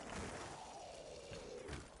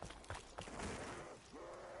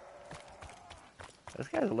 This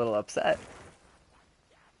guy's a little upset.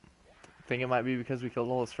 Think it might be because we killed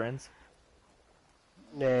all his friends?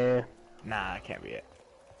 Nah. Nah, it can't be it.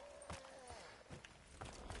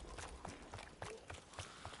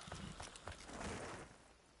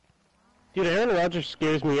 Dude, Aaron Rodgers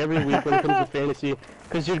scares me every week when it comes to fantasy.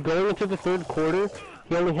 Because you're going into the third quarter,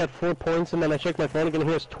 he only had 4 points, and then I checked my phone again,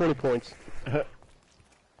 he has 20 points. Hey,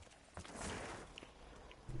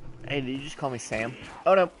 did you just call me Sam?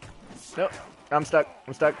 Oh, no. Nope. I'm stuck.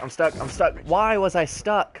 I'm stuck. I'm stuck. I'm stuck. Why was I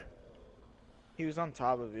stuck? He was on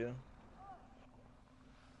top of you.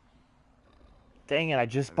 Dang it, I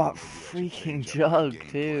just bought freaking Jug,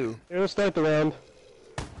 too. Here, let's start the round.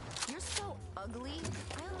 You're so ugly.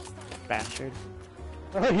 I almost thought Bastard.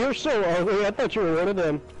 Oh, you're so ugly. I thought you were one of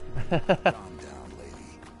them. Calm down,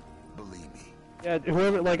 lady. Believe me. Yeah,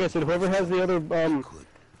 whoever, like I said, whoever has the other,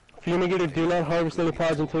 fumigator, do not harvest any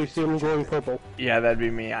pods until you see them glowing purple. Yeah, that'd be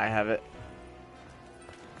me. I have it.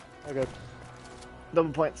 Okay.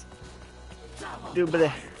 Double points.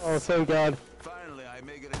 Doobly. Oh, thank God. Finally, I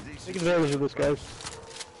make it a decent. Take advantage of this, guys.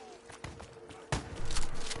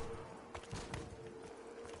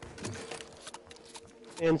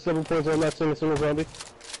 And 7 points on that single zombie.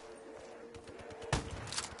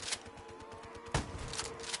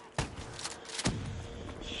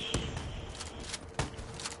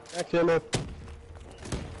 Max ammo.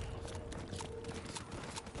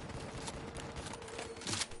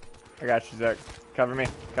 I got you, Zach. Cover me.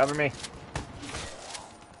 Cover me.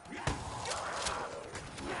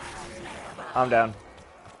 I'm down.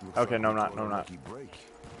 Okay, no, I'm not. No, I'm not. Lucky break.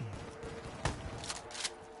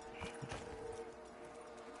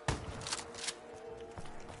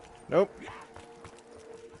 Nope.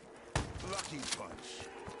 Lucky punch.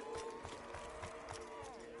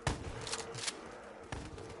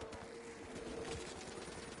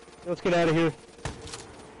 Let's get out of here.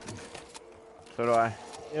 So do I.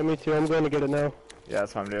 Yeah, me too. I'm going to get it now. Yeah,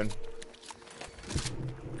 that's what I'm doing.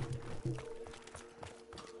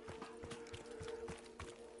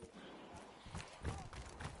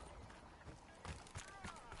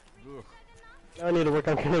 Now I need to work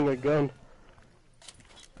on getting a gun.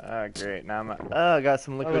 Great. Now I'm. Oh, I got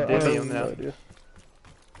some liquid divium now.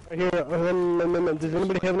 Right here. Does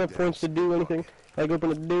anybody have enough points to do anything? Like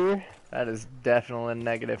open a door? That is definitely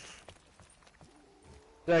negative.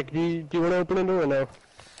 Zach, do you want to open a door or no?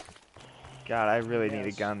 God, I really need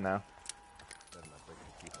a gun now.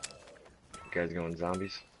 You guys going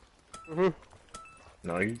zombies? Mhm.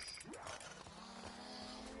 Nice.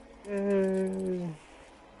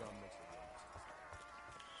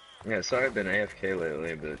 Yeah, sorry I've been AFK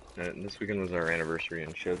lately, but this weekend was our anniversary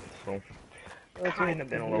and shit, so kind of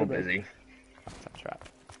been a little busy. That's a trap.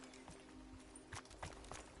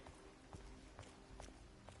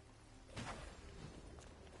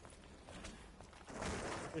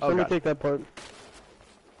 Let me God. take that part.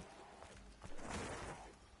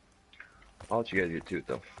 I'll let you guys get to it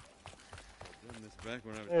though. Doing this back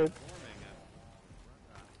when I was Hey.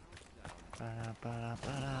 performing.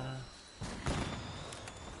 Ba-da-ba-da-ba-da.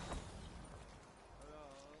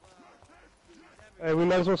 Alright, we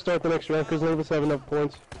might as well start the next round because none of us have enough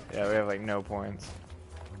points. Yeah, we have like no points.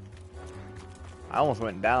 I almost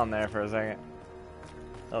went down there for a second.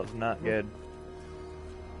 That was not good.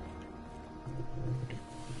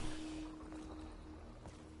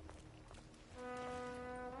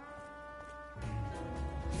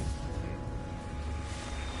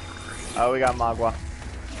 Oh, we got Magua.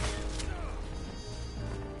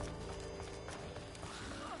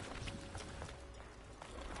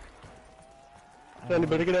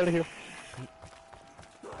 Anybody get out of here.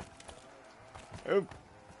 Oop.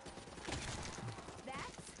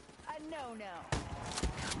 That's a no-no.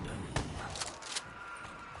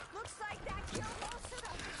 Looks like that killed most of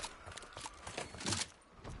them.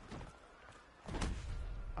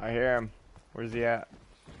 I hear him. Where's he at?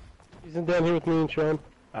 He's down here with me and Sean.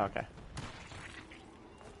 Oh, okay.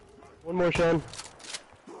 One more, Sean.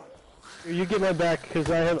 Here, you get my back because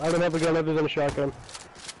I don't have a gun other than a shotgun.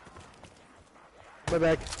 My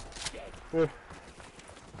back. Here.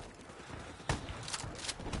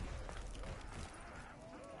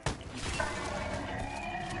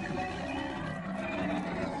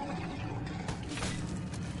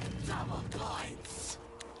 Double points.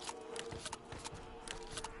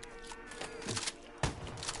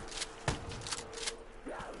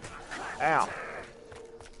 Ow.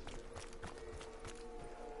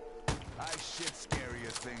 I shit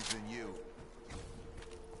scarier things than you.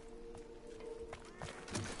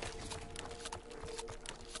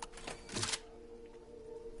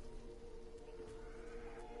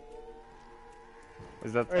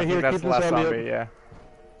 Is that? Right I here, think that's keep the the last zombie zombie. Yeah.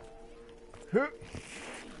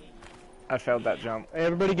 I failed that jump. Hey,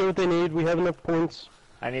 everybody get what they need. We have enough points.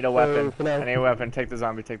 I need a weapon. for now. I need a weapon. Take the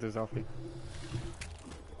zombie. Take the zombie.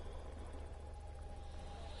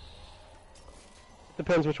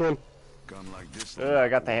 Depends which one. Gun like this. Ugh, I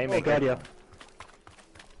got the Oh haymaker. god, yeah.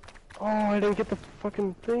 Oh, I didn't get the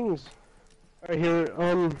fucking things. Alright, here,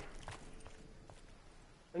 I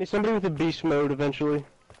need somebody with a beast mode eventually.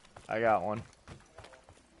 I got one.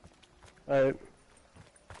 Alright.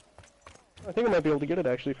 I think I might be able to get it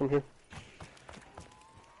actually from here.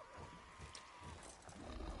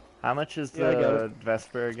 How much is Yeah, I got the it.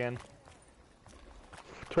 Vesper again?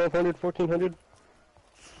 1200, 1400?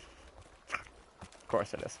 Of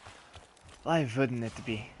course it is. Why wouldn't it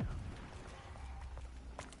be?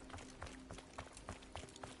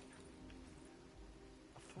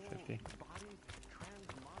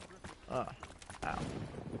 Oh, ow.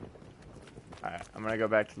 Alright, I'm gonna go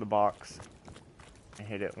back to the box and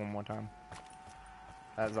hit it one more time.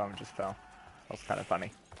 That zombie just fell. That was kind of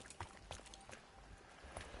funny.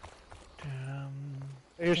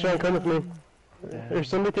 Hey, here, Sean, come with me. Here,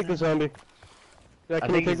 somebody take the zombie. Zach, I can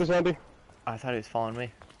you think take the zombie? I thought he was following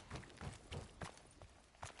me.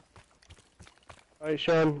 Alright,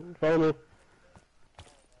 Sean, follow me.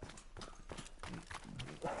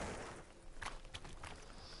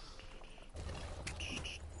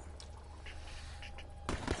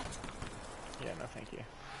 Yeah, no thank you.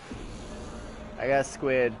 I got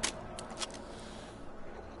squid.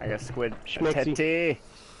 I got squid. Schmexy. Titty.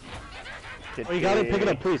 Oh, you got it? Pick it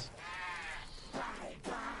up, please.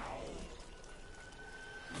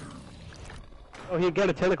 Oh, he got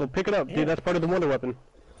a tentacle. Pick it up, Yeah. dude. That's part of the wonder weapon.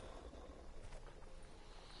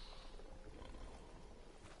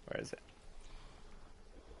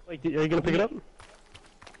 Are you gonna pick it up?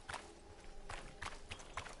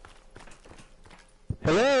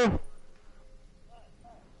 Hello?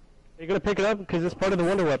 Are you gonna pick it up? Because it's part of the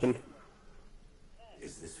wonder weapon.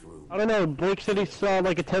 Is this room? I don't know, Blake said he saw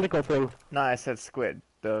like a tentacle thing. No, I said squid,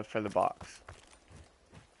 for the box.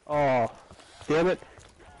 Oh, damn it.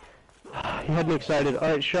 He had me excited.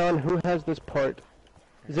 Alright, Sean, who has this part?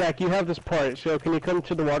 Zach, you have this part, so can you come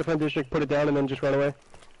to the waterfront district, put it down, and then just run away?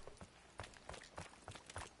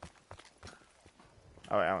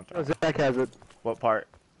 Oh, wait, I went Oh, through. Zach has it. What part?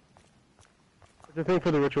 It's the thing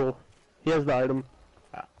for the ritual. He has the item.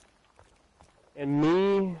 Ah. And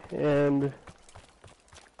me and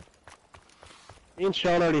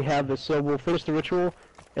Sean already have this, so we'll finish the ritual,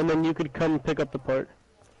 and then you could come pick up the part.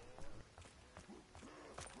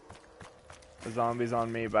 The zombie's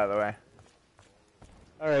on me, by the way.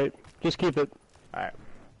 Alright, just keep it. Alright.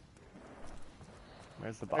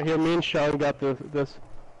 Where's the box? Right here, me and Sean got this.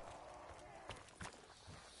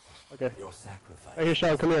 Okay. Your sacrifice. Right here,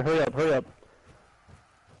 Sean, come here, hurry up, hurry up.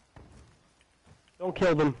 Don't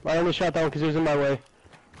kill them. I only shot that one because he was in my way.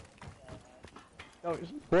 No,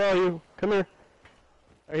 where are you? Come here.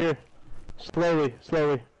 Right here. Slowly,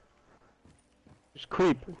 slowly. Just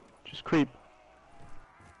creep. Just creep.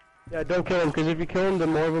 Yeah, don't kill him, because if you kill him,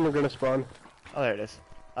 then more of them are going to spawn. Oh, there it is.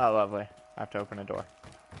 Oh, lovely. I have to open a door.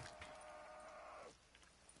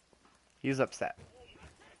 He's upset.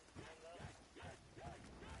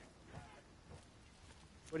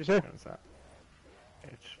 What'd you say? What is that?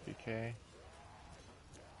 HVK.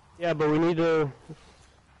 Yeah, but we need to...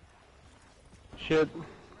 Shit.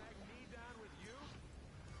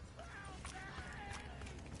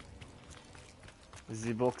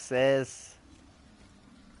 The book says...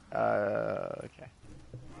 okay.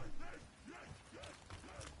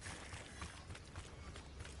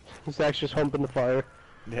 Zach's just humping the fire.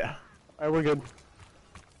 Yeah. Alright, we're good.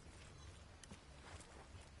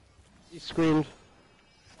 He screamed.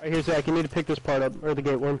 Alright, here, Zach, you need to pick this part up, or the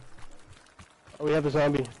gate one. Oh, we have the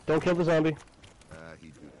zombie. Don't kill the zombie.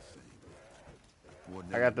 He'd do the same.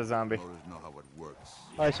 I got the zombie. Know how it works.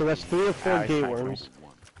 Alright, so that's 3 or 4 he's gate trying to worms.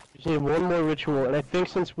 You just need one more ritual, and I think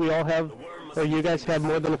since we all have, or you guys have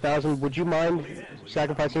more than 1,000, would you mind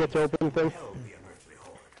sacrificing it to open the thing?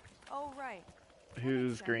 Oh, right.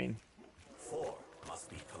 Who's green? 4 must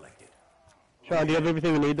be collected. Sean, do you have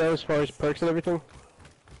everything you need though, as far as perks and everything?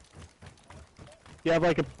 Do you have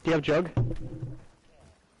like a, do you have jug?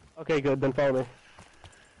 Okay, good, then follow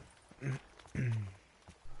me.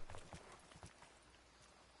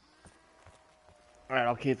 Alright,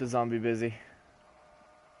 I'll keep the zombie busy.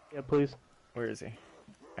 Yeah, please. Where is he?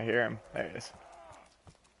 I hear him. There he is.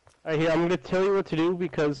 Alright, here, I'm gonna tell you what to do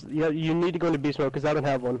because you need to go into beast mode because I don't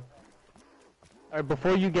have one. Alright,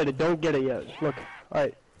 before you get it, don't get it yet. Look,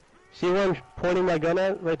 alright. See where I'm pointing my gun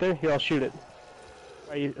at? Right there? Here, I'll shoot it.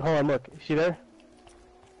 Alright, hold on, look. See there?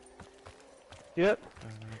 See that?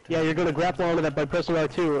 Yeah, you're gonna grapple onto that by pressing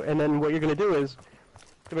R2, and then what you're gonna do is,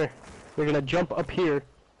 come here. You're gonna jump up here,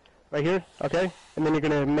 right here, okay? And then you're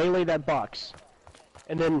gonna melee that box.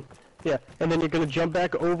 And then, yeah, and then you're gonna jump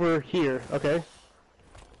back over here, okay?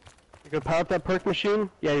 You're gonna power up that perk machine.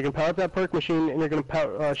 Yeah, you're gonna power up that perk machine, and you're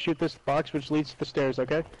gonna shoot this box, which leads to the stairs,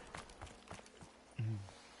 okay?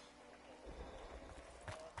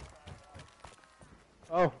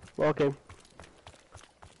 Oh, well, okay.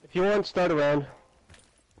 If you want, start around.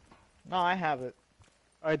 No, I have it.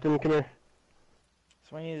 Alright, then come here.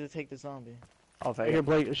 So I need to take the zombie. I'll take Here, it.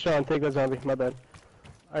 Blake, Sean, take that zombie. My bad.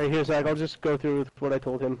 Alright, here, Zach. I'll just go through with what I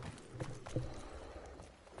told him.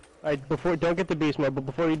 Alright, don't get the beast mode, but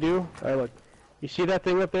before you do, alright, look. You see that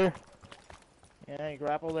thing up there? Yeah, you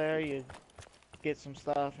grapple there, you get some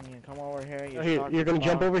stuff, and you come over here. You Here, start you're the gonna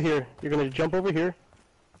jump box. over here. You're gonna jump over here.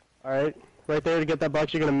 Alright, right there to get that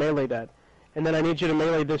box, you're gonna melee that. And then I need you to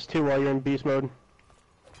melee this too while you're in beast mode.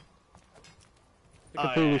 The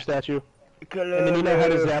Cthulhu statue. And then you know how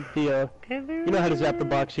to zap the, you know how to zap the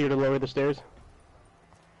box here to lower the stairs?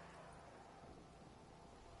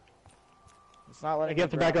 It's not letting You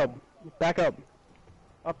have to back up. Back up.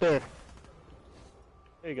 Up there.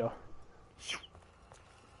 There you go.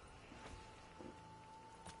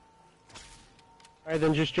 Alright,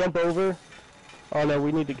 then just jump over. Oh no,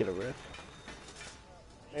 we need to get a rift.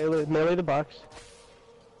 Melee the box.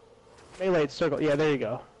 Melee it, circle. Yeah, there you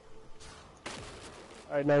go.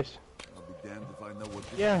 Alright, nice. I'll be damned if I know what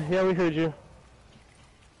to Yeah, we heard you. Are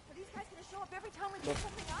these guys gonna show up every time we pick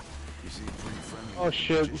something up? You see, pretty friendly. Oh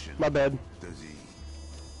shit, magician. my bad. Does he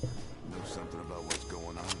know something about what's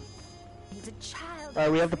going on? He's a child.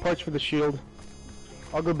 Alright, we have the parts for the shield.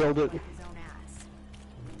 I'll go build it. His own ass.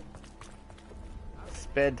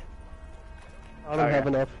 Spid. I don't have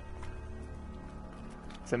enough.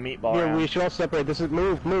 It's a meatball Here, we round. should all separate. This is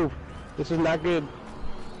move. This is not good.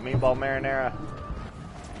 Meatball marinara.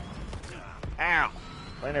 Ow!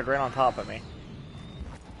 Landed right on top of me.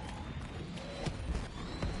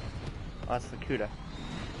 Oh, that's the Cuda.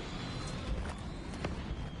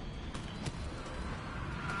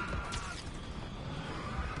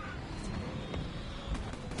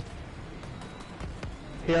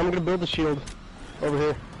 Here, I'm gonna build a shield over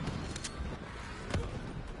here.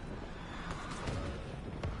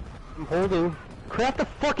 I'm holding. Craft a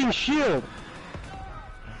fucking shield!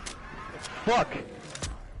 Fuck!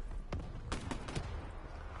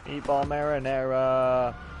 Meatball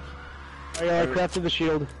marinara. I crafted the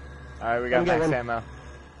shield. Alright, we got Come get max one. ammo.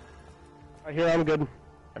 Right here, I'm good.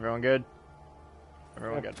 Everyone good?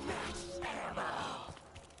 Everyone good.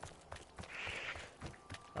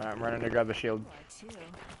 Alright, I'm running to grab the shield.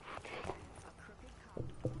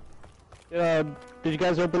 Did you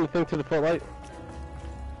guys open the thing to the footlight?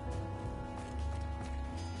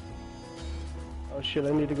 Oh shit,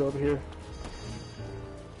 I need to go over here.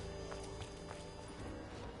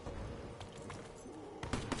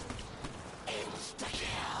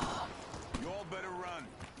 You all better run.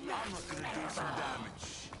 I'm looking to do some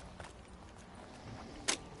damage.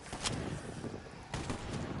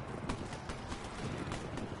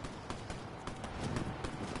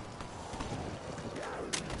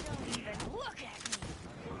 Look at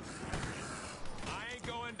me. I ain't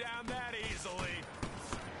going down that easily.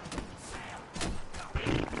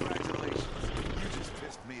 Congratulations. You just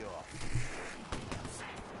pissed me off.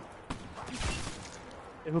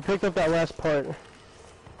 Who picked up that last part?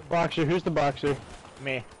 Boxer, who's the boxer?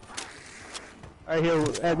 Me. Alright, here,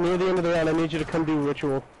 near the end of the round, I need you to come do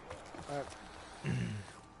ritual. You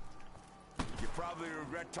probably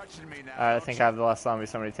regret touching me now. Alright, I think I have the last zombie.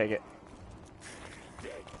 Somebody take it.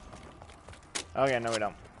 Okay, no we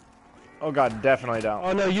don't. Oh god, definitely don't.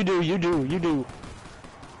 Oh no, you do.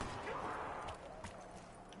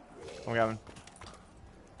 I'm coming.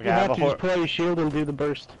 You Okay, I have have a to just pull out your shield and do the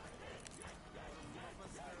burst.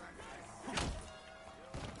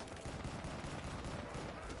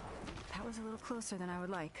 That was a little closer than I would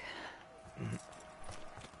like.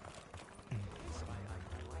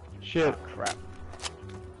 Shit. crap.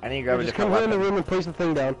 I need to grab a Just different come here in the weapon. room and place the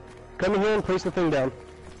thing down. Come in here and place the thing down.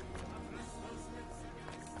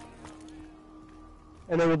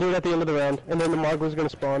 And then we'll do it at the end of the round. And then the Mogwai's gonna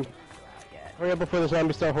spawn. Hurry up before the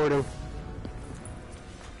zombies start hoarding.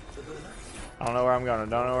 I don't know where I'm going. I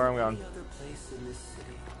don't know where I'm going.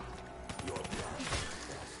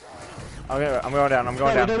 Okay, I'm going down. I'm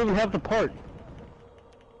going Yeah, we down. don't even have the part.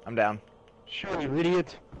 I'm down. Sure, you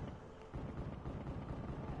idiot.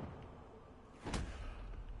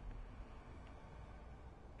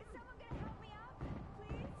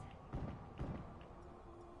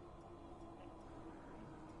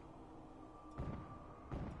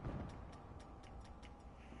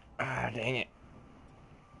 Ah, dang it.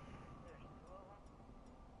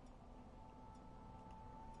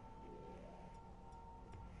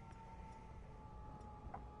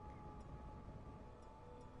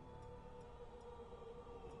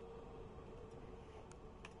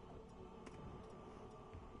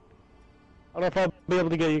 I don't know if I'll be able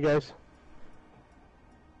to get you guys.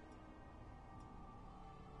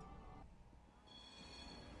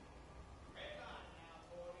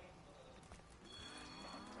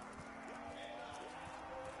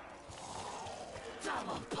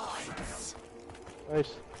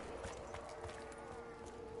 Nice.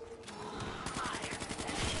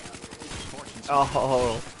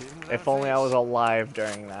 Oh, if only I was alive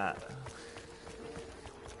during that.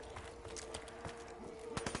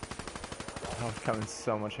 Oh, it's coming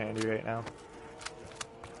so much handy right now.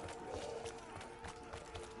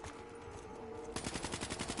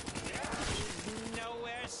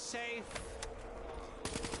 Nowhere safe.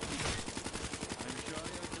 I'm sure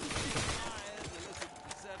you're surprised to look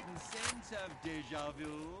at a certain sense of deja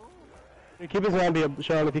vu. Here, keep his zombie up,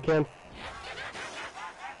 Sean, if you can.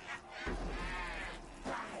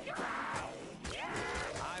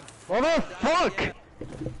 Motherfuck!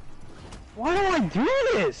 Why do I do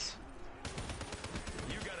this?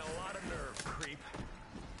 You got a lot of nerve, creep.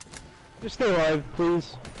 Just stay alive,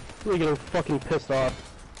 please. I'm really getting fucking pissed off.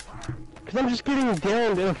 Cause I'm just getting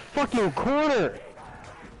downed in a fucking corner.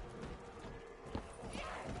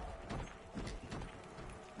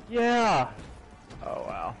 Yeah. Oh,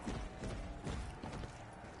 wow.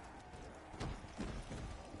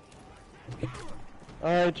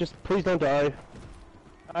 Alright, just please don't die.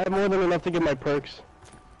 I have more than enough to get my perks.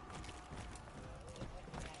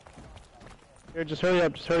 Here, just hurry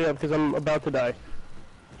up, because I'm about to die.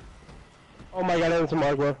 Oh my god, that's a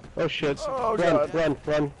Magua. Oh shit. Oh run, god. run,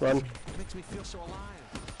 run, run. It makes me feel so alive.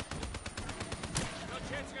 No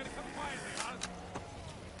chance you're gonna come quietly, huh?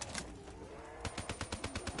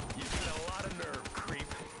 You've got a lot of nerve, creep.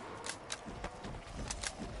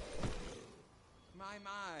 My,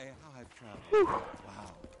 how I've traveled.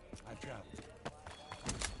 Wow, I've traveled.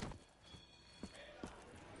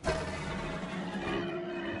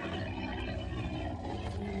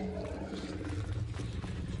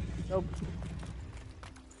 Nope.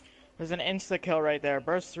 There's an insta-kill right there.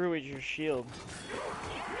 Burst through with your shield.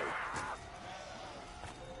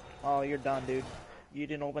 Oh, you're done, dude. You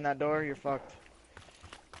didn't open that door, you're fucked.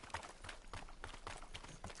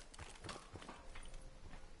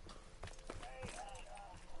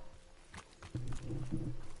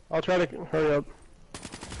 I'll try to hurry up.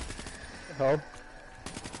 The hell?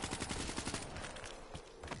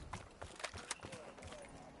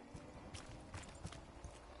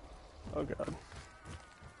 Oh god.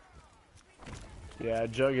 Yeah,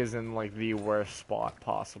 Jug is in like the worst spot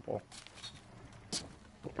possible.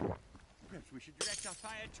 Perhaps we should direct our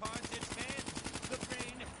fire towards its head. The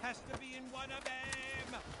brain has to be in one of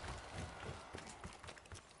them.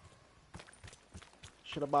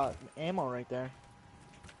 Should have bought ammo right there.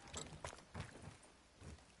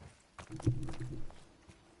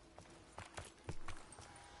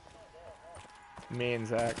 Me and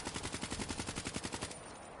Zach.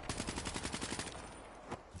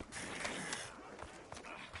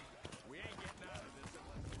 We ain't getting out of this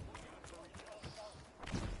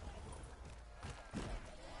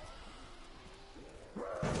There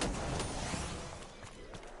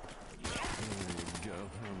you go.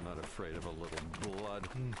 I'm not afraid of a little blood.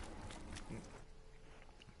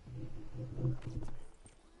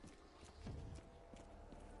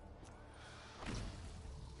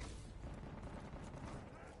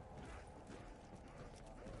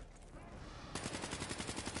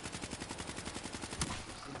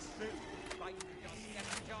 Bite your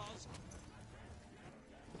snappy jaws.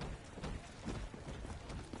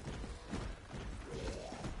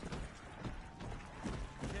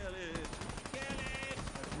 Kill it. Kill it.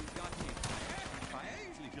 We've got it. Fire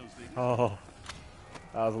usually kills things. Oh,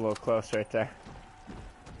 that was a little close right there.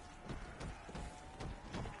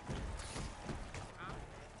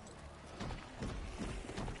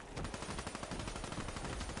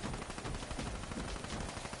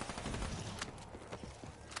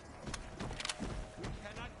 We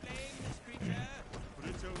cannot blame this creature for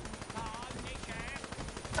its own hard nature.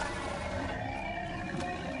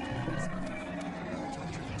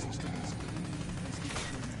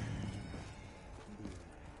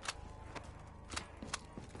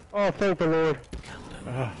 Oh, thank the Lord.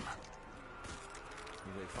 Have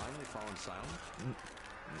they finally fallen silent?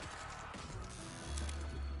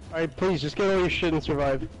 Alright, please, just get all your shit and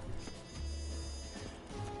survive.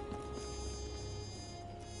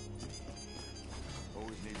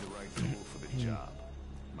 Always need the right tool for the job.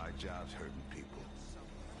 My job's hurting people.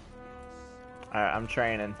 Alright, I'm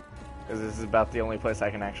training. Because this is about the only place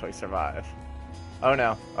I can actually survive. Oh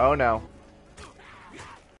no. Oh no.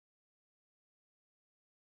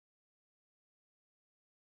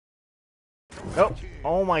 Oh,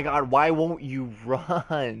 oh my god, why won't you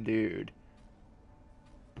run, dude?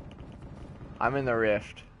 I'm in the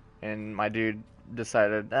rift, and my dude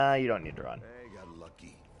decided, you don't need to run. Hey, got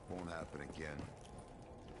lucky. Won't happen again.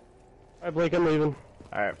 Alright, Blake, I'm leaving.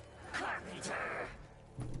 Alright.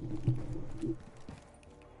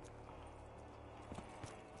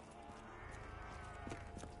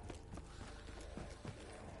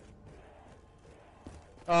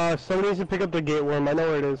 Somebody needs to pick up the gate worm. I know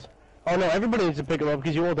where it is. Oh no, everybody needs to pick him up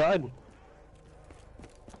because you all died.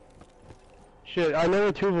 Shit, I know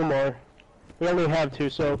where two of them are. We only have two,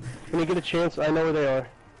 so when you get a chance, I know where they are.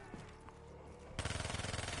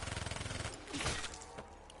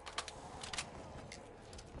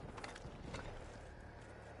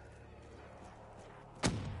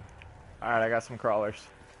 Alright, I got some crawlers.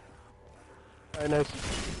 Alright, nice.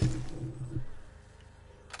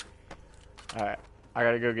 Alright, I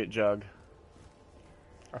gotta go get Jug.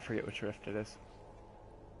 I forget which rift it is.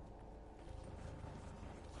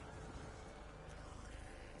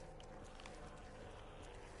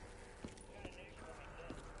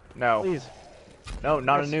 No. Please. No,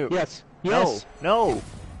 not Yes. a nuke. Yes. Yes. No, no.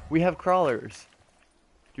 We have crawlers.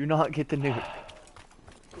 Do not get the nuke.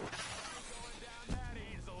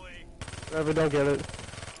 Whatever, don't get it.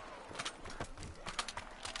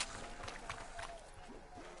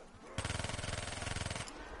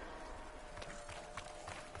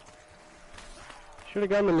 Should have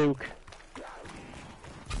gotten the nuke.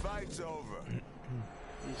 Fight's over.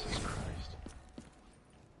 Jesus Christ.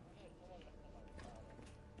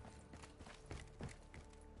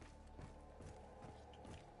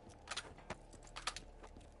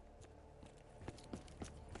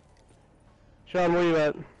 Sean, where you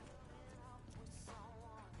at?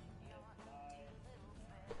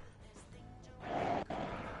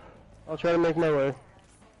 I'll try to make my way.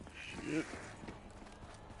 Shit.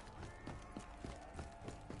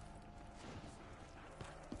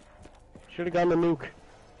 Should have gotten a nuke.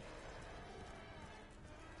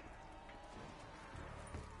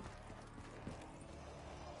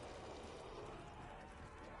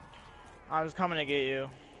 I was coming to get you.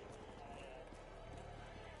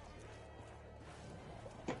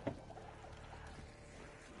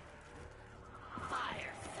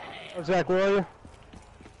 Oh, Zach, where are you?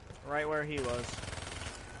 Right where he was.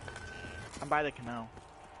 I'm by the canal.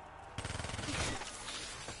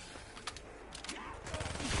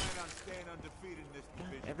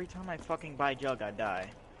 Every time I fucking buy Jug, I die.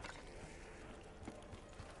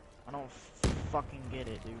 I don't fucking get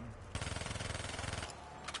it, dude.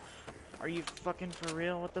 Are you fucking for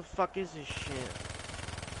real? What the fuck is this shit?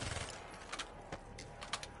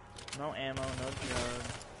 No ammo, no Jug.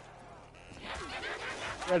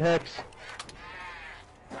 Red Hex.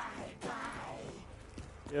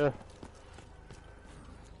 Yeah.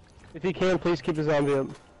 If you can, please keep the zombie up.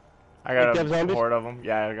 I got Like, a horde of them.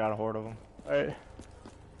 Yeah, I got a horde of them. Alright.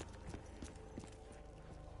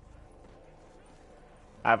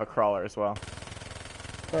 I have a crawler as well.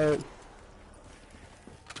 Alright.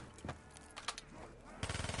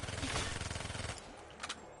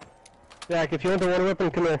 Zach, if you want the water weapon,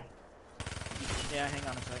 come here. Yeah, hang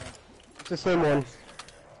on a second. It's the same one.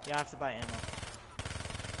 Yeah, I have to buy ammo.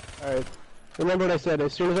 Alright. Remember what I said,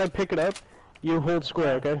 as soon as I pick it up, you hold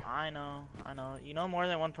square, okay? I know, I know. You know more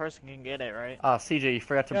than one person can get it, right? Oh, CJ, you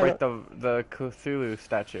forgot to break the Cthulhu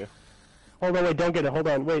statue. Hold on, wait, don't get it, hold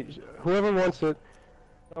on, wait. Whoever wants it,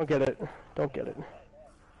 don't get it. Don't get it.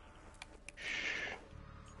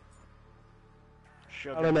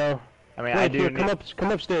 Sugar. I don't know. I mean, wait, I do here, need...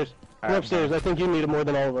 come upstairs. Come Alright, upstairs, fine. I think you need it more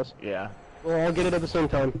than all of us. Yeah. Well, I'll get it at the same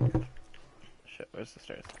time. Shit, where's the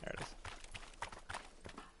stairs? There it is.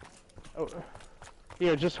 Oh,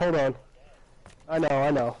 here, just hold on. I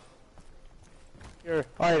know. Here,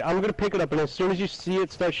 alright, I'm gonna pick it up, and as soon as you see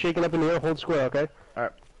it start shaking up in the air, hold square, okay?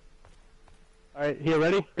 Alright. Alright, here,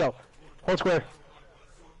 ready? Go. Hold square.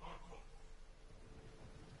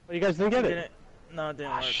 Oh, you guys didn't get it? No, it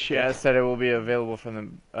didn't work. Shit. Yeah, it said it will be available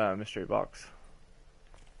from the mystery box.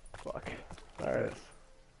 Fuck. Alright.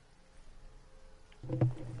 Did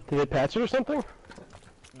they patch it or something?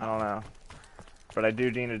 I don't know. But I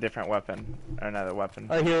do need a different weapon. Or another weapon.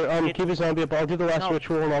 Alright, here, keep a zombie up. I'll do the last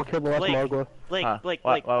ritual and I'll kill the last Margwa. Blake, Huh. Blake,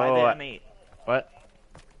 What? buy the What? M8. What?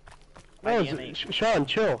 Buy No, the M8. Sean,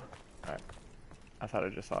 chill. Alright. I thought I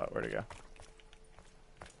just saw it. Where'd it go?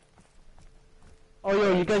 Oh,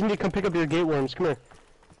 yo, you guys need to come pick up your gate worms. Come here.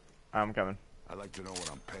 I'm coming. I'd like to know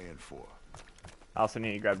what I'm paying for. I also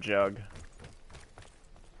need to grab Jug.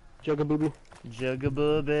 Jugabooby.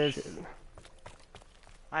 Jugaboobis.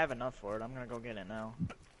 I have enough for it. I'm gonna go get it now.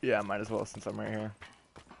 Yeah, I might as well since I'm right here.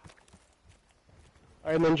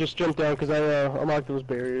 Alright, and then just jump down because I unlocked those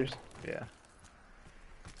barriers. Yeah.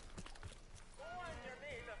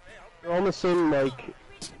 They're all in the same, like,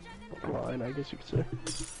 line, I guess you could say.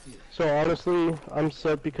 So honestly, I'm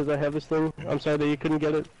set because I have this thing. I'm sorry that you couldn't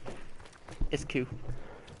get it. It's cute.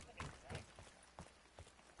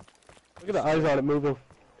 Look at the eyes on it moving.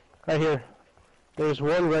 Right here. There's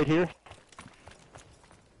one right here.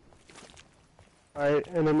 Alright,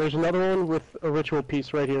 and then there's another one with a ritual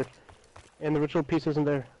piece right here. And the ritual piece isn't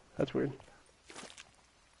there. That's weird.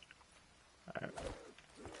 Alright.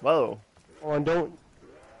 Whoa. Oh, and don't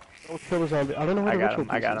kill the zombie. I don't know where the ritual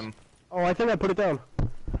piece is. I got him. Oh, I think I put it down.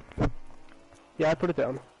 Yeah, I put it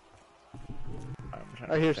down.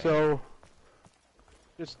 Right here, so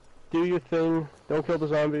just do your thing. Don't kill the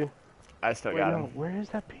zombie. I still Wait, got no, him. where is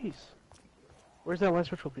that piece? Where's that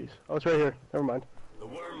last ritual piece? Oh, it's right here. Never mind. The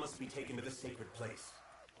worm must be taken to the sacred place.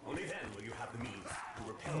 Only then will you have the means to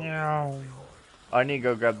repel. No. I need to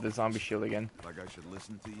go grab the zombie shield again. Like I should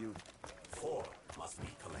listen to you? 4 must be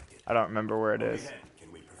collected. I don't remember where it Only is. then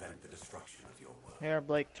can we prevent the destruction of your world. Here,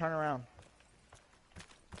 Blake, turn around.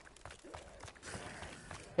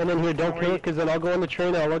 And then here, don't kill it, because then I'll go on the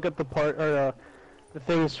train and I'll look up the part, or the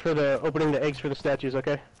things for the opening the eggs for the statues,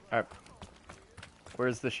 okay? Alright.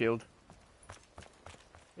 Where's the shield?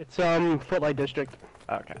 It's, Footlight District.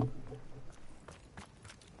 Okay.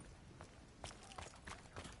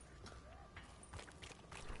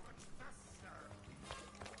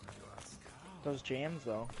 Those jams,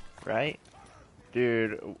 though. Right?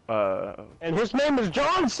 Dude, And his name is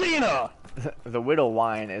John Cena! the Whittle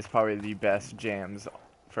Wine is probably the best jams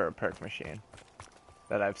for a perk machine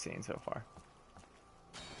that I've seen so far.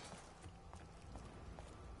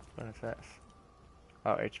 What is this?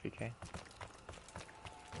 Oh, HVK.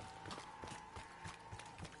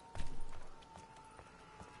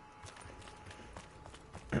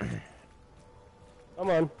 Come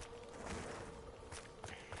on.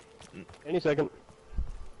 Any second.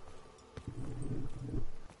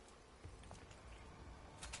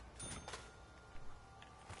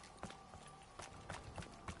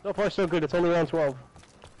 So far, so good. It's only round 12.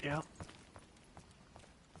 Yep.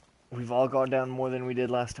 We've all gone down more than we did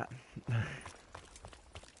last time.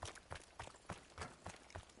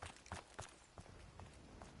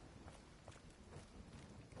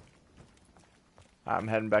 I'm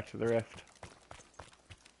heading back to the rift.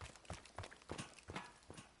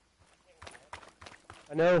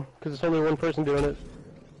 I know, because it's only one person doing it.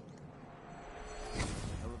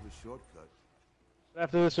 Hell of a shortcut.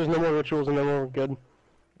 After this, there's no more rituals and then we're good.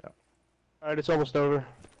 Yep. Alright, it's almost over.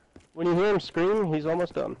 When you hear him scream, he's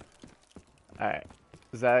almost done. Alright.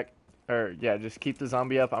 Zach, or yeah, just keep the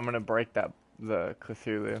zombie up. I'm gonna break the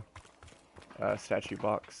Cthulhu statue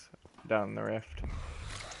box down in the rift.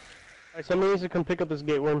 Alright, somebody needs to come pick up this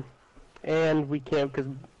gateworm. And we can't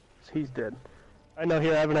because he's dead. I know,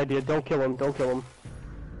 here, I have an idea. Don't kill him, don't kill him.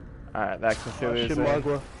 Alright, that Oh, Cthulhu shit, is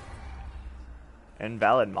Magua. an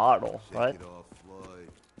invalid model. Shake What? it off, Floyd.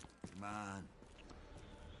 Come on.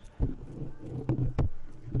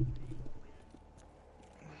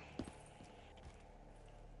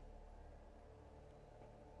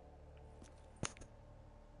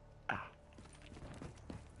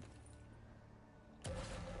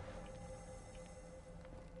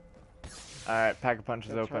 Alright, Pack a Punch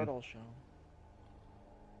is The open. turtle shell.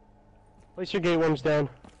 Place your gateworms down.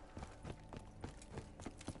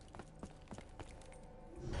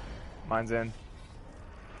 Mine's in.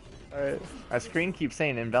 Alright. My screen keeps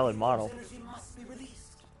saying invalid model. Energy must be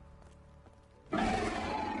released.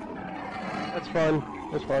 That's fine.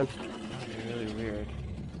 That's fine. That'd be really weird.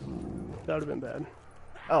 That would have been bad.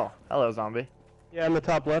 Oh, hello, zombie. Yeah, on the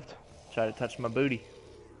top left. Try to touch my booty.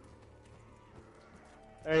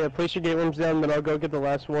 Alright, yeah, place your gateworms down, then I'll go get the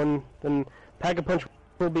last one. Then Pack a Punch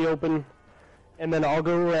will be open. And then I'll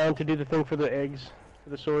go around to do the thing for the eggs. For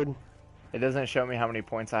the sword. It doesn't show me how many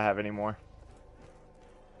points I have anymore.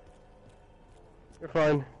 You're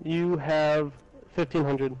fine. You have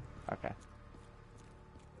 1,500. Okay.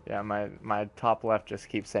 Yeah, my top left just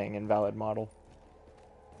keeps saying invalid model.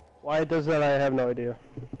 Why it does that, I have no idea.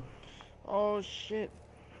 Oh shit.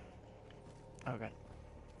 Okay.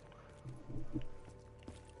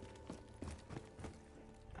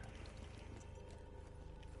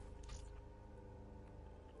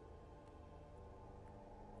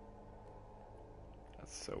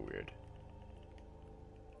 That's so weird.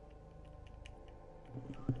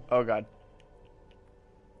 Oh god.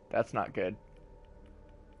 That's not good.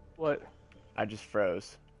 What? I just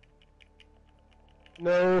froze.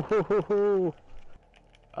 No.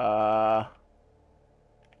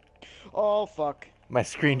 Oh fuck. My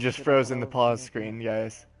screen just froze in the pause screen,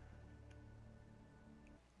 guys.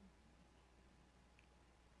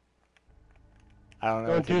 I don't know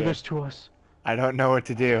Don't what to do do. this to us. I don't know what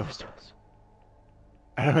to do. This to us.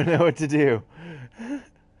 I don't know what to do.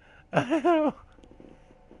 I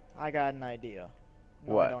got an idea.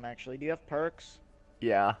 No, What? I don't actually. Do you have perks?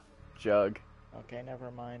 Yeah, jug. Okay,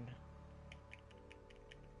 never mind.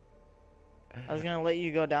 I was gonna let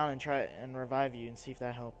you go down and try and revive you and see if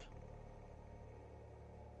that helped.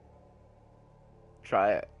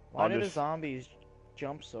 Try it. Why I'll did the just... zombies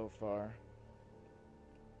jump so far?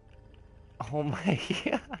 Oh my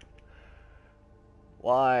god.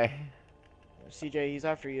 Why? CJ, he's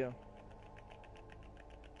after you.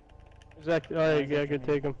 Exactly. Alright, yeah, I could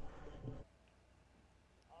take him.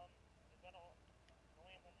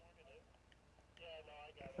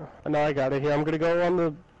 No, I got it. Here, I'm gonna go on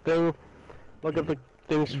the thing. Look up the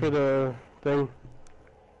things for the thing.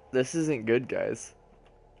 This isn't good, guys.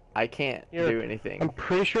 I can't Here, do anything. I'm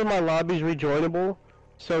pretty sure my lobby's rejoinable,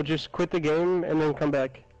 so just quit the game and then come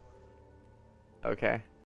back. Okay.